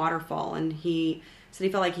roaring waterfall. And he said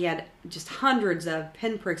he felt like he had just hundreds of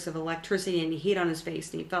pinpricks of electricity and heat on his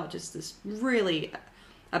face. And he felt just this really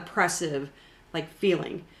oppressive like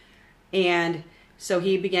feeling. And so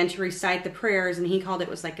he began to recite the prayers, and he called it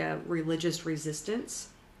was like a religious resistance.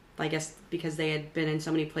 I guess because they had been in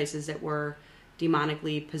so many places that were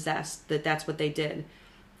demonically possessed, that's what they did.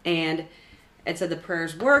 And it said the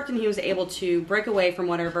prayers worked, and he was able to break away from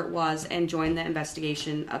whatever it was and join the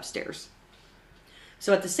investigation upstairs.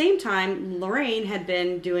 So at the same time, Lorraine had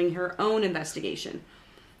been doing her own investigation.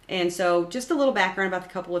 And so just a little background about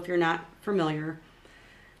the couple if you're not familiar.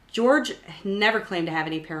 George never claimed to have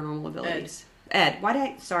any paranormal abilities. Ed,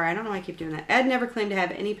 sorry, I don't know why I keep doing that. Ed never claimed to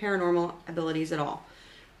have any paranormal abilities at all.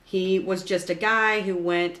 He was just a guy who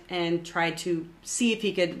went and tried to see if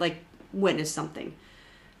he could like witness something.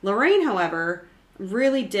 Lorraine, however,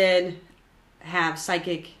 really did have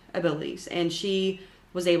psychic abilities, and she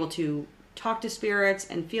was able to talk to spirits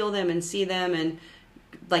and feel them and see them and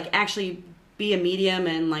like actually be a medium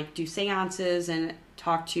and like do seances and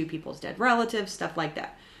talk to people's dead relatives, stuff like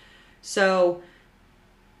that. So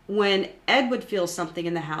when Ed would feel something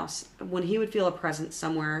in the house, when he would feel a presence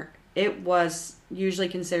somewhere, it was usually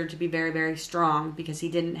considered to be very, very strong because he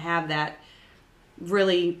didn't have that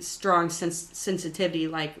really strong sensitivity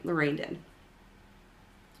like Lorraine did.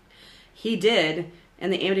 He did,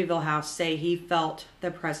 in the Amityville house, say he felt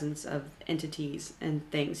the presence of entities and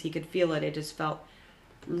things. He could feel it. It just felt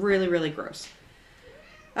really, really gross.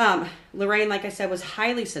 Lorraine, like I said, was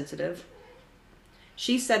highly sensitive.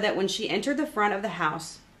 She said that when she entered the front of the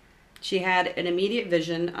house, she had an immediate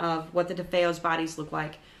vision of what the DeFeo's bodies looked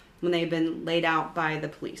like when they had been laid out by the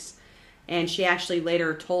police. And she actually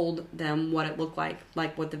later told them what it looked like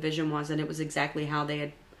what the vision was, and it was exactly how they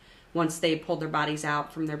had, once they pulled their bodies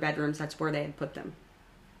out from their bedrooms, that's where they had put them.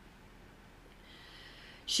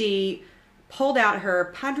 She pulled out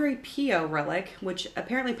her Padre Pio relic, which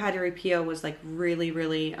apparently Padre Pio was like really,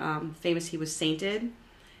 really famous. He was sainted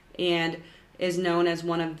and is known as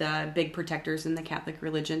one of the big protectors in the Catholic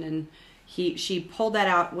religion. And she pulled that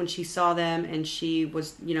out when she saw them, and she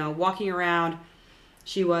was, walking around.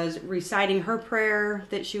 She was reciting her prayer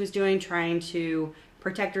that she was doing, trying to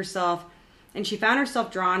protect herself. And she found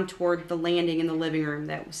herself drawn toward the landing in the living room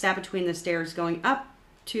that sat between the stairs going up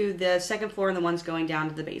to the second floor and the ones going down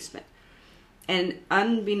to the basement. And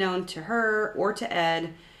unbeknown to her or to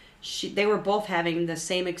Ed, they were both having the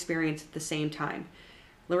same experience at the same time.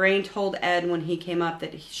 Lorraine told Ed when he came up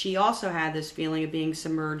that she also had this feeling of being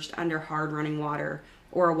submerged under hard running water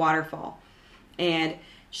or a waterfall. And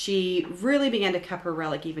she really began to cup her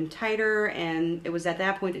relic even tighter, and it was at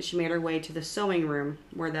that point that she made her way to the sewing room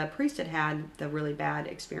where the priest had the really bad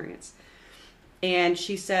experience. And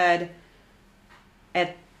she said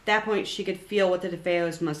at that point she could feel what the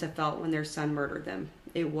DeFeos must have felt when their son murdered them.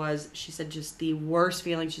 It was, she said, just the worst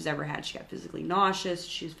feeling she's ever had. She got physically nauseous.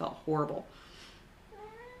 She felt horrible.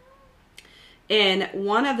 In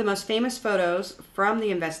one of the most famous photos from the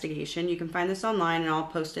investigation, you can find this online, and I'll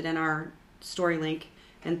post it in our story link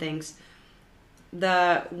and things.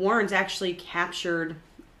 the Warrens actually captured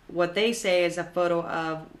what they say is a photo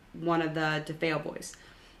of one of the DeFeo boys.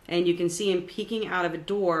 And you can see him peeking out of a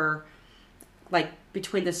door, like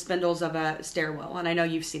between the spindles of a stairwell. And I know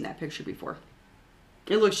you've seen that picture before.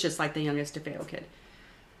 It looks just like the youngest DeFeo kid.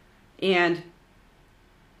 And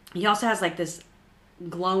he also has like this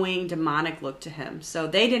glowing demonic look to him. So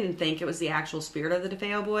they didn't think it was the actual spirit of the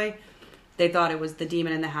DeFeo boy. They thought it was the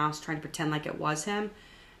demon in the house trying to pretend like it was him.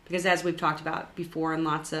 Because as we've talked about before in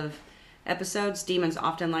lots of episodes, demons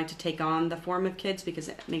often like to take on the form of kids because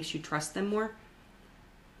it makes you trust them more.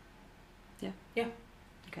 Yeah.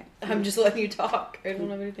 Okay. I'm just letting you talk. I don't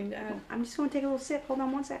have anything to add. I'm just going to take a little sip. Hold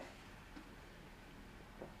on one sec.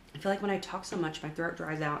 I feel like when I talk so much, my throat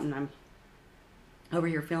dries out and I'm over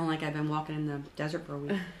here feeling like I've been walking in the desert for a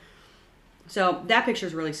week. So that picture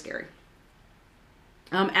is really scary.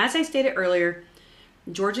 As I stated earlier,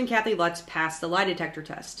 George and Kathy Lutz passed the lie detector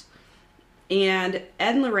test. And Ed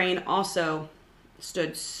and Lorraine also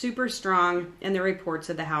stood super strong in their reports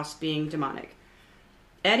of the house being demonic.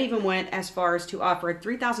 Ed even went as far as to offer a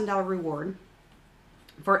 $3,000 reward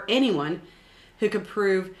for anyone who could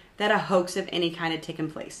prove that a hoax of any kind had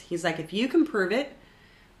taken place. He's like, if you can prove it,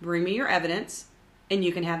 bring me your evidence, and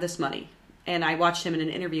you can have this money. And I watched him in an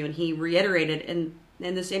interview, and he reiterated in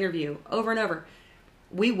this interview over and over,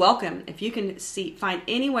 we welcome, if you can find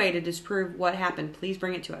any way to disprove what happened, please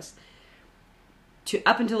bring it to us.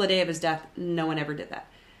 Up until the day of his death, no one ever did that.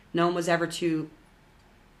 No one was ever to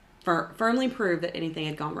firmly prove that anything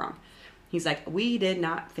had gone wrong. He's like, we did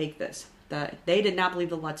not fake this. They did not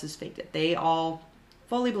believe the Lutzes faked it. They all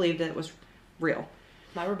fully believed that it was real.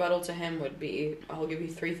 My rebuttal to him would be, I'll give you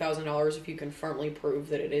 $3,000 if you can firmly prove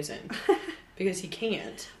that it isn't. Because he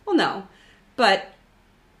can't. Well, no. But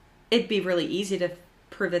it'd be really easy to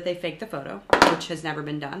prove that they faked the photo, which has never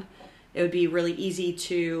been done. It would be really easy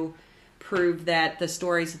to prove that the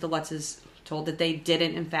stories that the Lutzes told that they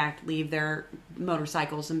didn't, in fact, leave their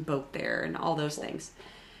motorcycles and boat there and all those things.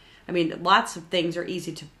 I mean, lots of things are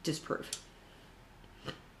easy to disprove.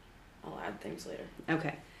 I'll add things later.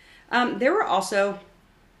 Okay. There were also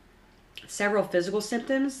several physical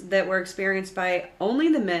symptoms that were experienced by only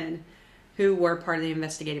the men who were part of the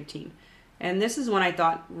investigative team. And this is one I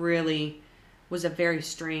thought really was a very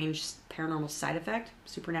strange paranormal side effect,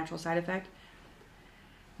 supernatural side effect.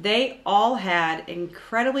 They all had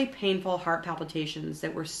incredibly painful heart palpitations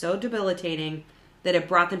that were so debilitating that it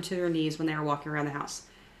brought them to their knees when they were walking around the house.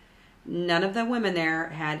 None of the women there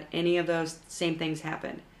had any of those same things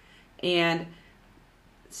happen. And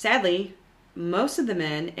sadly, most of the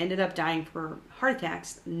men ended up dying for heart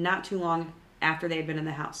attacks not too long after they had been in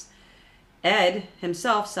the house. Ed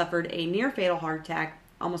himself suffered a near-fatal heart attack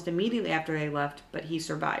almost immediately after they left, but he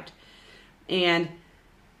survived. And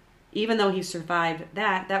even though he survived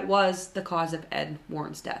that was the cause of Ed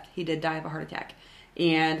Warren's death. He did die of a heart attack.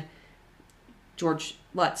 And George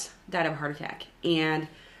Lutz died of a heart attack. And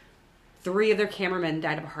 3 of their cameramen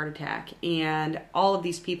died of a heart attack. And all of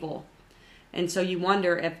these people. And so you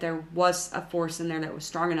wonder if there was a force in there that was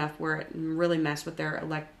strong enough where it really messed with their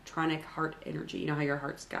electronic heart energy. You know how your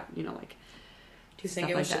heart's got, like... Do you think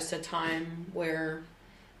it was just a time where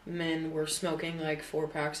men were smoking like 4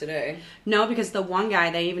 packs a day? No, because the one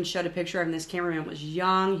guy, they even showed a picture of him. This cameraman was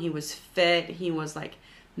young. He was fit. He was like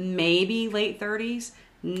maybe late 30s.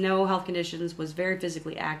 No health conditions. Was very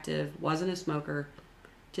physically active. Wasn't a smoker.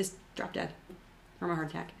 Just dropped dead from a heart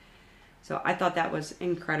attack. So I thought that was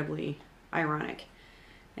incredibly ironic.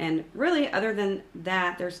 And really, other than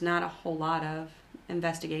that, there's not a whole lot of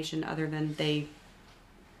investigation other than they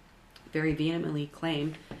very vehemently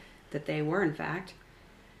claim that they were, in fact,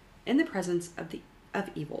 in the presence of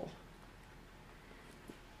evil.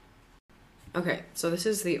 Okay, so this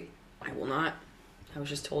is I was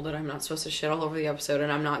just told that I'm not supposed to shit all over the episode,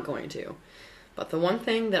 and I'm not going to. But the one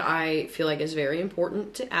thing that I feel like is very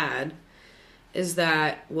important to add is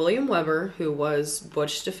that William Weber, who was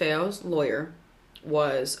Butch DeFeo's lawyer,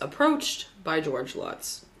 was approached by George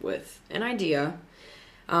Lutz with an idea.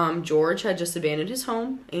 George had just abandoned his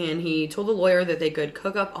home, and he told the lawyer that they could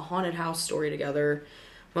cook up a haunted house story together,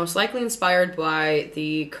 most likely inspired by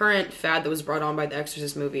the current fad that was brought on by the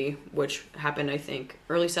Exorcist movie, which happened, I think,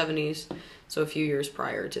 early 70s, so a few years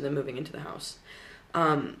prior to them moving into the house.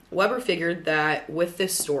 Weber figured that with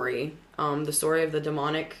this story, the story of the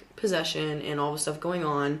demonic possession and all the stuff going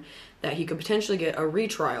on, that he could potentially get a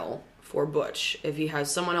retrial for Butch if he has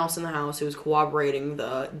someone else in the house who is corroborating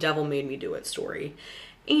the devil made me do it story.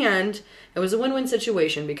 And it was a win-win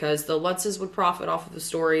situation because the Lutzes would profit off of the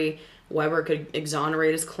story, Weber could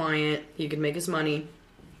exonerate his client, he could make his money,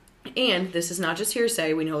 And this is not just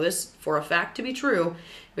hearsay. We know this for a fact to be true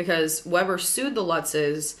because Weber sued the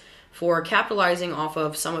Lutzes for capitalizing off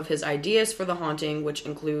of some of his ideas for the haunting, which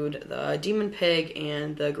include the demon pig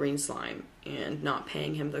and the green slime, and not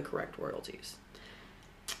paying him the correct royalties.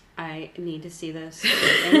 I need to see this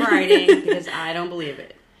in writing because I don't believe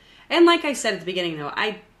it. And like I said at the beginning, though,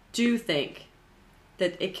 I do think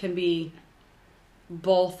that it can be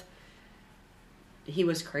both. He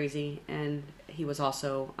was crazy and he was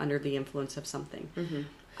also under the influence of something. Mm-hmm.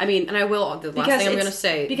 I mean, and I will, the last thing I'm going to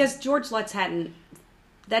say. Because George Lutz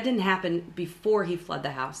that didn't happen before he fled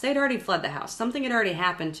the house. They'd already fled the house. Something had already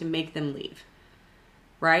happened to make them leave.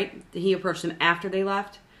 Right? He approached them after they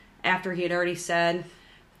left, after he had already said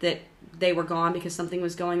that they were gone because something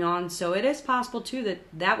was going on. So it is possible, too,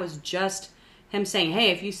 that was just him saying,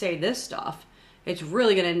 hey, if you say this stuff, it's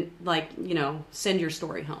really going to, send your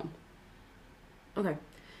story home. Okay.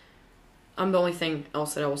 The only thing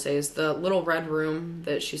else that I will say is the little red room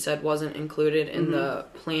that she said wasn't included in the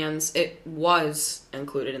plans. It was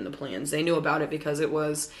included in the plans. They knew about it because it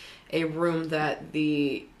was a room that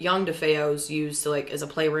the young DeFeos used to, as a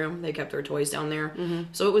playroom. They kept their toys down there. Mm-hmm.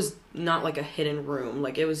 So it was not a hidden room.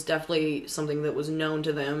 It was definitely something that was known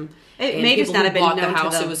to them. It may just not have been known the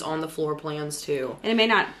house, to them. It was on the floor plans, too. And it may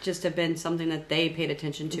not just have been something that they paid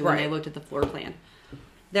attention to when they looked at the floor plan.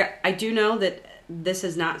 I do know that this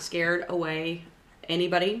has not scared away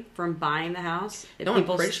anybody from buying the house. I'm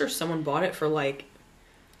pretty sure someone bought it for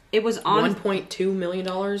it was on $1.2 million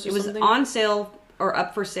or something. It was on sale or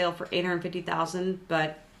up for sale for $850,000,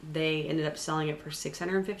 but they ended up selling it for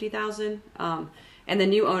 $650,000. And the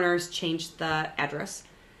new owners changed the address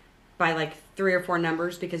by 3 or 4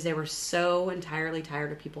 numbers because they were so entirely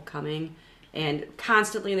tired of people coming, and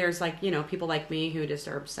constantly there's people like me who just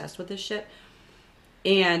are obsessed with this shit.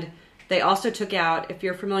 And they also took out, if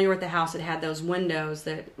you're familiar with the house, it had those windows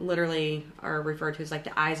that literally are referred to as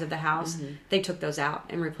the eyes of the house. Mm-hmm. They took those out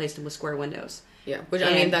and replaced them with square windows. Yeah, which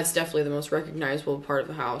that's definitely the most recognizable part of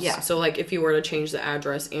the house. Yeah. So if you were to change the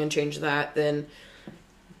address and change that, then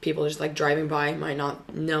people just driving by might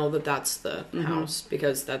not know that that's the house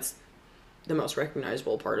because that's the most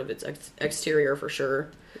recognizable part of its exterior for sure.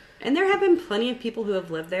 And there have been plenty of people who have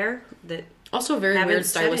lived there that also very weird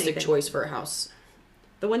stylistic choice for a house.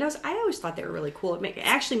 The windows, I always thought they were really cool. It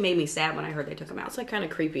actually made me sad when I heard they took them out. It's kind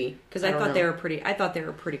of creepy because I thought they were pretty. I thought they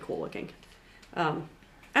were pretty cool looking.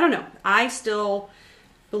 I don't know. I still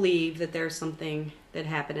believe that there's something that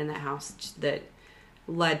happened in that house that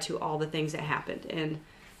led to all the things that happened, and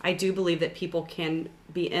I do believe that people can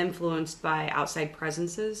be influenced by outside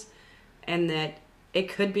presences, and that it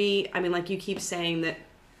could be. I mean, you keep saying that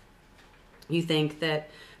you think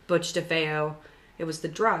that Butch DeFeo. It was the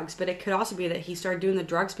drugs, but it could also be that he started doing the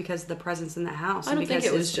drugs because of the presence in the house. I don't think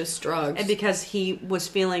it was just drugs. And because he was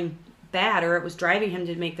feeling bad, or it was driving him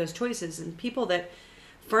to make those choices. And people that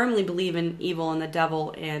firmly believe in evil and the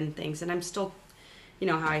devil and things, and I'm still,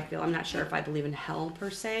 how I feel. I'm not sure if I believe in hell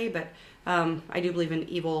per se, but I do believe in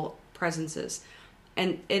evil presences.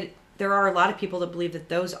 And there are a lot of people that believe that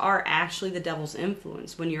those are actually the devil's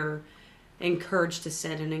influence when you're encouraged to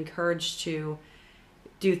sin and encouraged to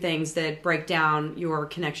do things that break down your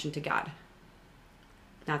connection to God.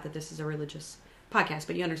 Not that this is a religious podcast,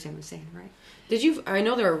 but you understand what I'm saying, right? I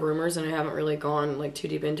know there are rumors, and I haven't really gone too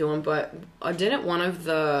deep into them, but didn't one of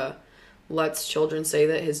the Lutz children say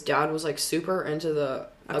that his dad was super into the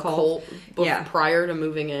occult prior to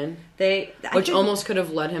moving in? Which almost could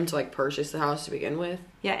have led him to purchase the house to begin with.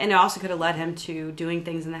 Yeah, and it also could have led him to doing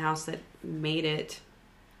things in the house that made it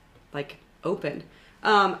open.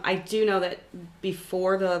 I do know that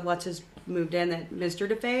before the Lutzes moved in, that Mr.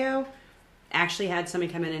 DeFeo actually had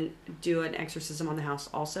somebody come in and do an exorcism on the house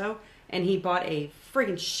also. And he bought a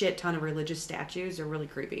friggin' shit ton of religious statues. They're really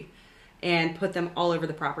creepy. And put them all over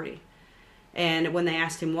the property. And when they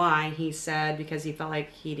asked him why, he said because he felt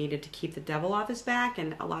like he needed to keep the devil off his back.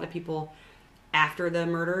 And a lot of people after the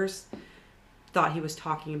murders thought he was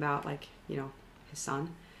talking about, his son,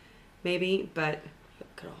 maybe. But it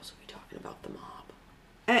could also be talking about the mob.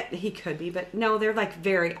 He could be, but no, they're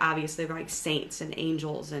very obvious. They're saints and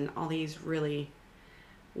angels and all these really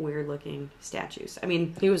weird looking statues. I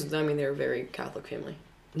mean, they're a very Catholic family.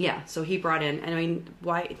 Yeah, so he brought in, and I mean,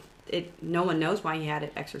 no one knows why he had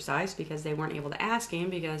it exorcised because they weren't able to ask him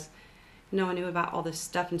because no one knew about all this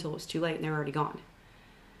stuff until it was too late and they were already gone.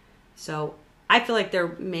 So I feel like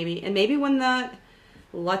maybe when the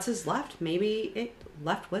Lutzes left, maybe it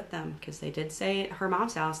left with them because they did say at her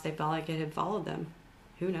mom's house they felt like it had followed them.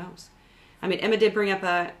 Who knows? I mean, Emma did bring up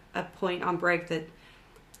a point on break that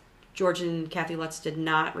George and Kathy Lutz did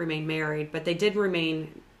not remain married, but they did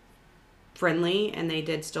remain friendly, and they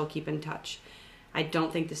did still keep in touch. I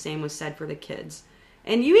don't think the same was said for the kids.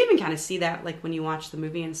 And you even kind of see that, like, when you watch the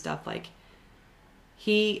movie and stuff. Like,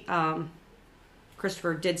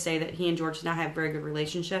 Christopher did say that he and George did not have a very good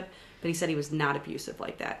relationship, but he said he was not abusive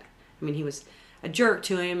like that. I mean, he was a jerk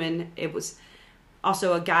to him, and it was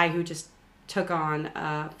also a guy who just took on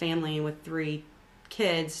a family with 3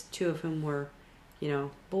 kids, 2 of whom were,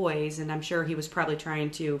 boys, and I'm sure he was probably trying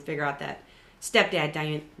to figure out that stepdad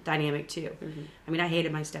dynamic too. Mm-hmm. I mean, I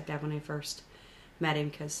hated my stepdad when I first met him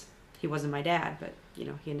because he wasn't my dad, but,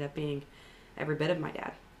 he ended up being every bit of my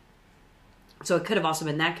dad. So it could have also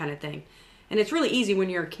been that kind of thing. And it's really easy when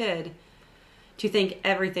you're a kid to think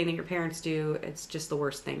everything that your parents do, it's just the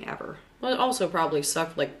worst thing ever. Well, it also probably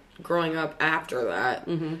sucked, like, growing up after that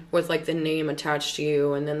with, like, the name attached to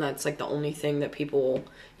you, and then that's, like, the only thing that people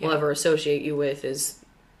will ever associate you with is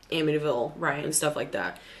Amityville. Right. And stuff like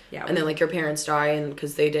that. Yeah. And then, like, your parents die, and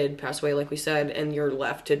because they did pass away, like we said, and you're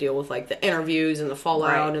left to deal with, like, the interviews and the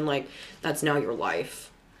fallout, and, like, that's now your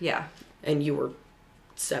life. Yeah. And you were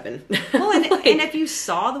 7. Well, and, like, and if you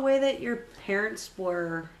saw the way that your parents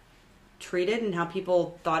were treated and how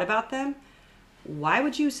people thought about them, why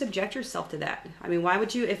would you subject yourself to that? I mean, why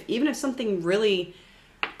would you, even if something really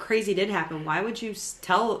crazy did happen, why would you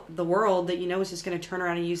tell the world that is just going to turn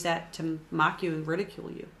around and use that to mock you and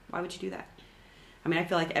ridicule you? Why would you do that? I mean, I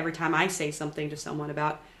feel like every time I say something to someone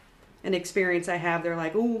about an experience I have, they're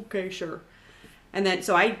like, oh, okay, sure. And then,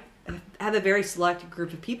 so I have a very select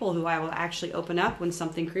group of people who I will actually open up when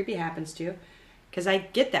something creepy happens to, because I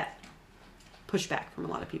get that pushback from a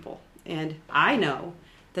lot of people. And I know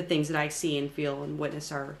the things that I see and feel and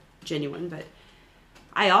witness are genuine, but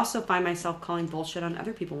I also find myself calling bullshit on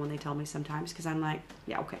other people when they tell me sometimes, because I'm like,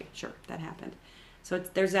 yeah, okay, sure, that happened. So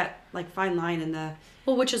there's that, like, fine line in the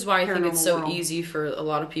which is why I think it's so world. easy for a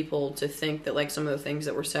lot of people to think that, like, some of the things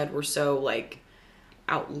that were said were so, like,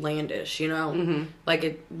 outlandish, Mm-hmm.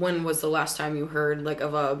 Like, when was the last time you heard, like,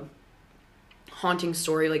 of a haunting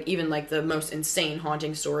story, like, even, like, the most insane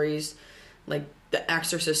haunting stories, like the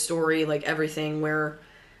Exorcist story, like, everything where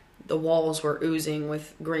the walls were oozing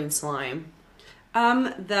with green slime.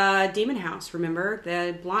 The demon house, remember?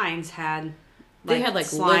 The blinds had, they had, like,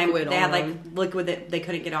 slime. liquid They on had, like, them. liquid that they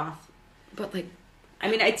couldn't get off. But, like, I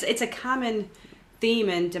mean, it's a common theme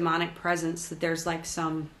in demonic presence that there's, like,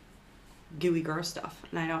 some gooey gross stuff,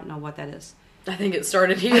 and I don't know what that is. I think it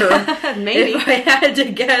started here. Maybe. If I had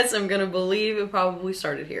to guess, I'm gonna believe it probably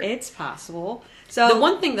started here. It's possible. So the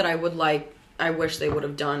one thing that I wish they would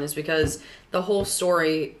have done is, because the whole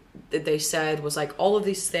story that they said was, like, all of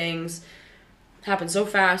these things happen so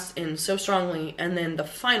fast and so strongly, and then the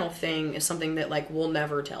final thing is something that, like, we'll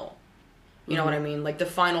never tell. You know what I mean? Like, the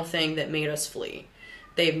final thing that made us flee.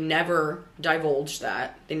 They've never divulged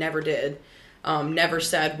that. They never did. Never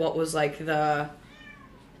said what was, like, the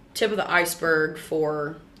tip of the iceberg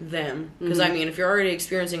for them. Because, I mean, if you're already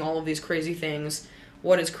experiencing all of these crazy things,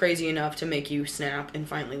 what is crazy enough to make you snap and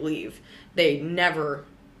finally leave?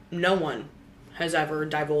 No one has ever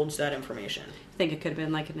divulged that information. I think it could have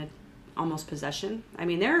been like an almost possession. I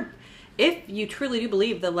mean, if you truly do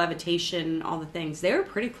believe the levitation, all the things, they're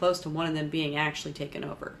pretty close to one of them being actually taken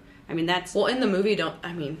over. I mean, that's... Well, in the movie,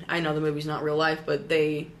 I know the movie's not real life, but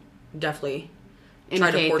they definitely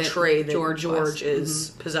try to portray that George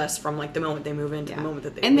is possessed from, like, the moment they move in to the moment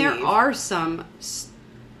that they leave. There are some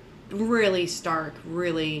really stark,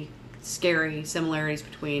 really scary similarities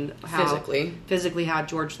between physically how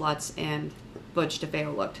George Lutz and Butch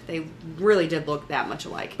DeFeo looked. They really did look that much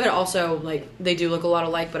alike. But also, like, they do look a lot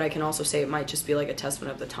alike, but I can also say it might just be, like, a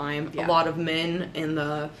testament of the time. Yeah. A lot of men in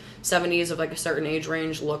the 70s of, like, a certain age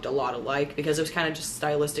range looked a lot alike, because it was kind of just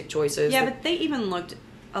stylistic choices. Yeah, but they even looked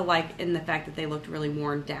alike in the fact that they looked really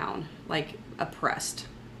worn down, like oppressed.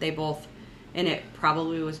 They both, and it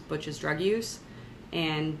probably was Butch's drug use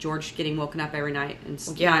and George getting woken up every night and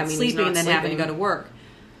sleeping and then having to go to work.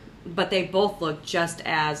 But they both look just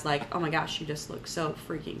as, like, oh my gosh, you just look so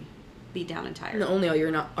freaking beat down and tired. Not only are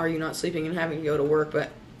you not sleeping and having to go to work,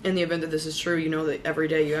 but in the event that this is true, you know that every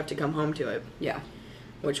day you have to come home to it. Yeah.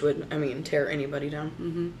 Which would, tear anybody down.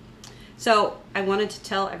 Mm-hmm. So I wanted to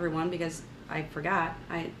tell everyone, because I forgot,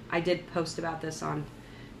 I did post about this on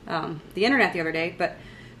the internet the other day, but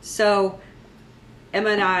so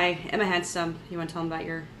Emma had some, you want to tell them about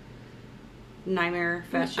your nightmare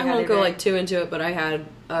fest? I won't go, like, too into it, but I had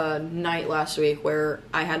a night last week where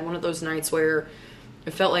I had one of those nights where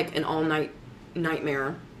it felt like an all-night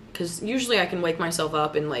nightmare, because usually I can wake myself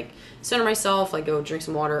up and, like, center myself, like, go drink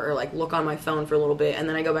some water or, like, look on my phone for a little bit, and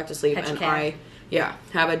then I go back to sleep, and I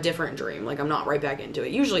have a different dream. Like, I'm not right back into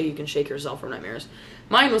it. Usually you can shake yourself from nightmares.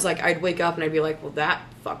 Mine was, like, I'd wake up and I'd be like, well, that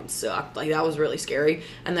fucking sucked. Like, that was really scary.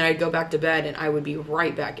 And then I'd go back to bed and I would be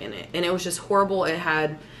right back in it. And it was just horrible. It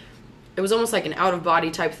was almost like an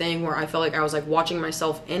out-of-body type thing where I felt like I was, like, watching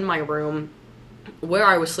myself in my room where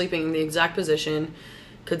I was sleeping in the exact position,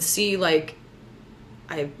 could see, like,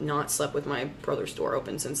 I have not slept with my brother's door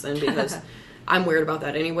open since then because I'm weird about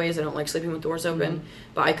that anyways. I don't like sleeping with doors open. Mm-hmm.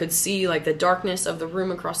 But I could see, like, the darkness of the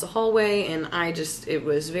room across the hallway, and it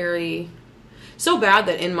was very... so bad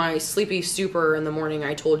that in my sleepy stupor in the morning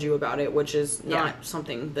I told you about it, which is not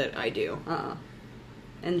something that I do.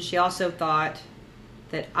 And she also thought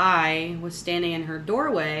that I was standing in her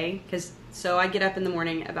doorway, so I get up in the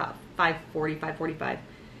morning about 5:45,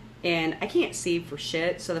 and I can't see for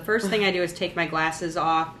shit. So the first thing I do is take my glasses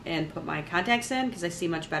off and put my contacts in because I see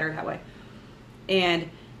much better that way. And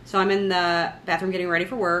so I'm in the bathroom getting ready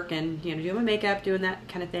for work and, doing my makeup, doing that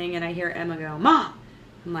kind of thing, and I hear Emma go, "Mom!"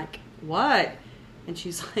 I'm like, "What?" And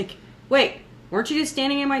she's like, "Wait, weren't you just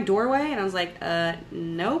standing in my doorway?" And I was like,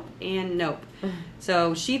 nope and nope.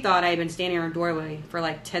 So she thought I had been standing in her doorway for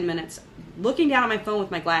like 10 minutes, looking down at my phone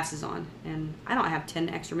with my glasses on. And I don't have 10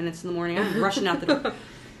 extra minutes in the morning. I'm rushing out the door.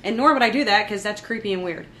 And nor would I do that because that's creepy and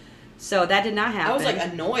weird. So that did not happen. I was like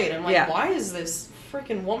annoyed. I'm like, why is this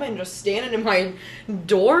freaking woman just standing in my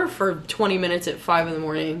door for 20 minutes at 5 in the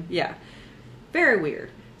morning? Yeah. Very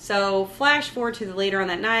weird. So, flash forward to later on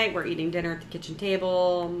that night, we're eating dinner at the kitchen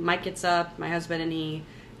table. Mike gets up, my husband, and he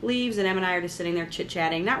leaves, and Em and I are just sitting there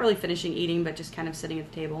chit-chatting, not really finishing eating, but just kind of sitting at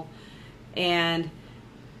the table. And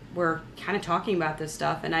we're kind of talking about this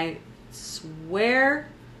stuff, and I swear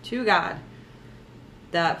to God,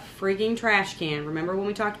 that freaking trash can, remember when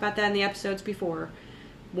we talked about that in the episodes before,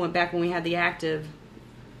 went back when we had the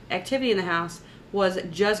activity in the house, was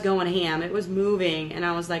just going ham. It was moving, and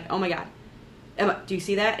I was like, oh my God. Emma, do you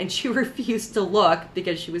see that? And she refused to look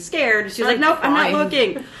because she was scared. She was like, nope, I'm not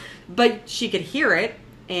looking. But she could hear it,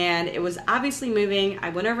 and it was obviously moving. I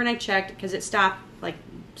went over and I checked because it stopped like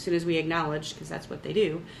as soon as we acknowledged, because that's what they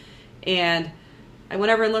do. And I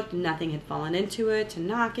went over and looked. Nothing had fallen into it to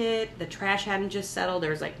knock it. The trash hadn't just settled.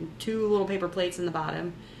 There was like 2 little paper plates in the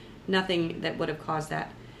bottom. Nothing that would have caused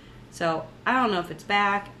that. So I don't know if it's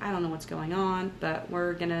back. I don't know what's going on, but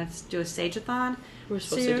we're going to do a sage-a-thon. We're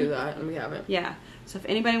supposed to do that, and we haven't. Yeah. So if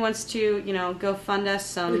anybody wants to, go fund us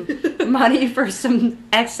some money for some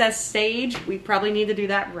excess sage, we probably need to do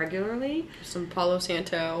that regularly. Some Palo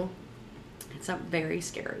Santo. It's not very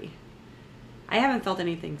scary. I haven't felt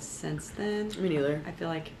anything since then. Me neither. I feel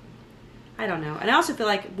like, I don't know. And I also feel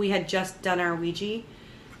like we had just done our Ouija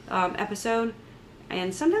episode.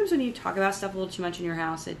 And sometimes when you talk about stuff a little too much in your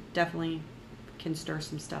house, it definitely can stir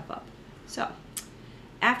some stuff up. So,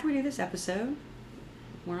 after we do this episode,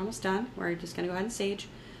 we're almost done. We're just going to go ahead and sage.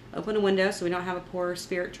 Open a window so we don't have a poor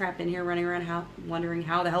spirit trapped in here running around wondering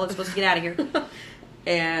how the hell it's supposed to get out of here.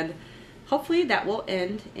 And hopefully that will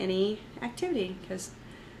end any activity. Because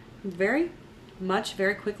I'm very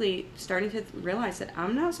quickly starting to realize that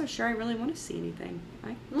I'm not so sure I really want to see anything.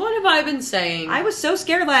 What have I been saying? I was so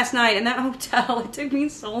scared last night in that hotel. It took me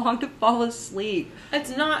so long to fall asleep.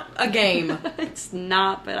 It's not a game. It's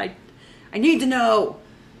not, but I need to know.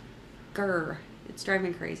 Grr. It's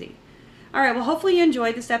driving me crazy. All right, well, hopefully you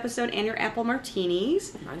enjoyed this episode and your apple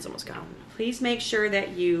martinis. Mine's almost gone. Please make sure that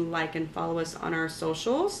you like and follow us on our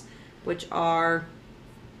socials, which are...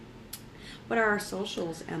 What are our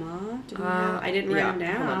socials, Emma? I didn't write them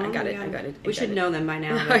down. Hold on, I got it. We should know them by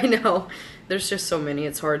now. I know. There's just so many.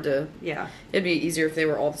 It's hard to... Yeah. It'd be easier if they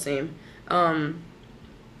were all the same. Oh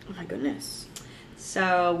my goodness.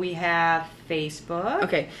 So we have Facebook.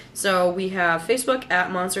 Okay, so we have Facebook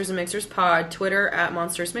at Monsters and Mixers Pod, Twitter at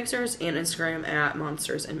Monsters Mixers, and Instagram at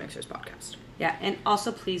Monsters and Mixers Podcast. Yeah, and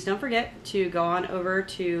also please don't forget to go on over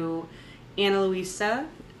to Ana Luisa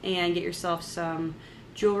and get yourself some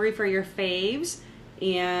jewelry for your faves.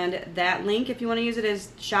 And that link, if you want to use it, is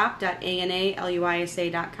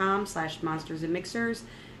shop.analuisa.com/monsters and mixers.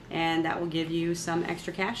 And that will give you some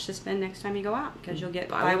extra cash to spend next time you go out, because you'll get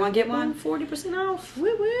buy one, get one. 40% off.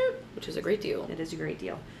 Woo woo. Which is a great deal. It is a great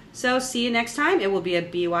deal. So see you next time. It will be a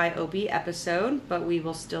BYOB episode, but we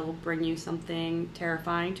will still bring you something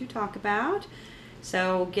terrifying to talk about.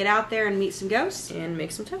 So get out there and meet some ghosts. And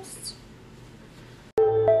make some toasts.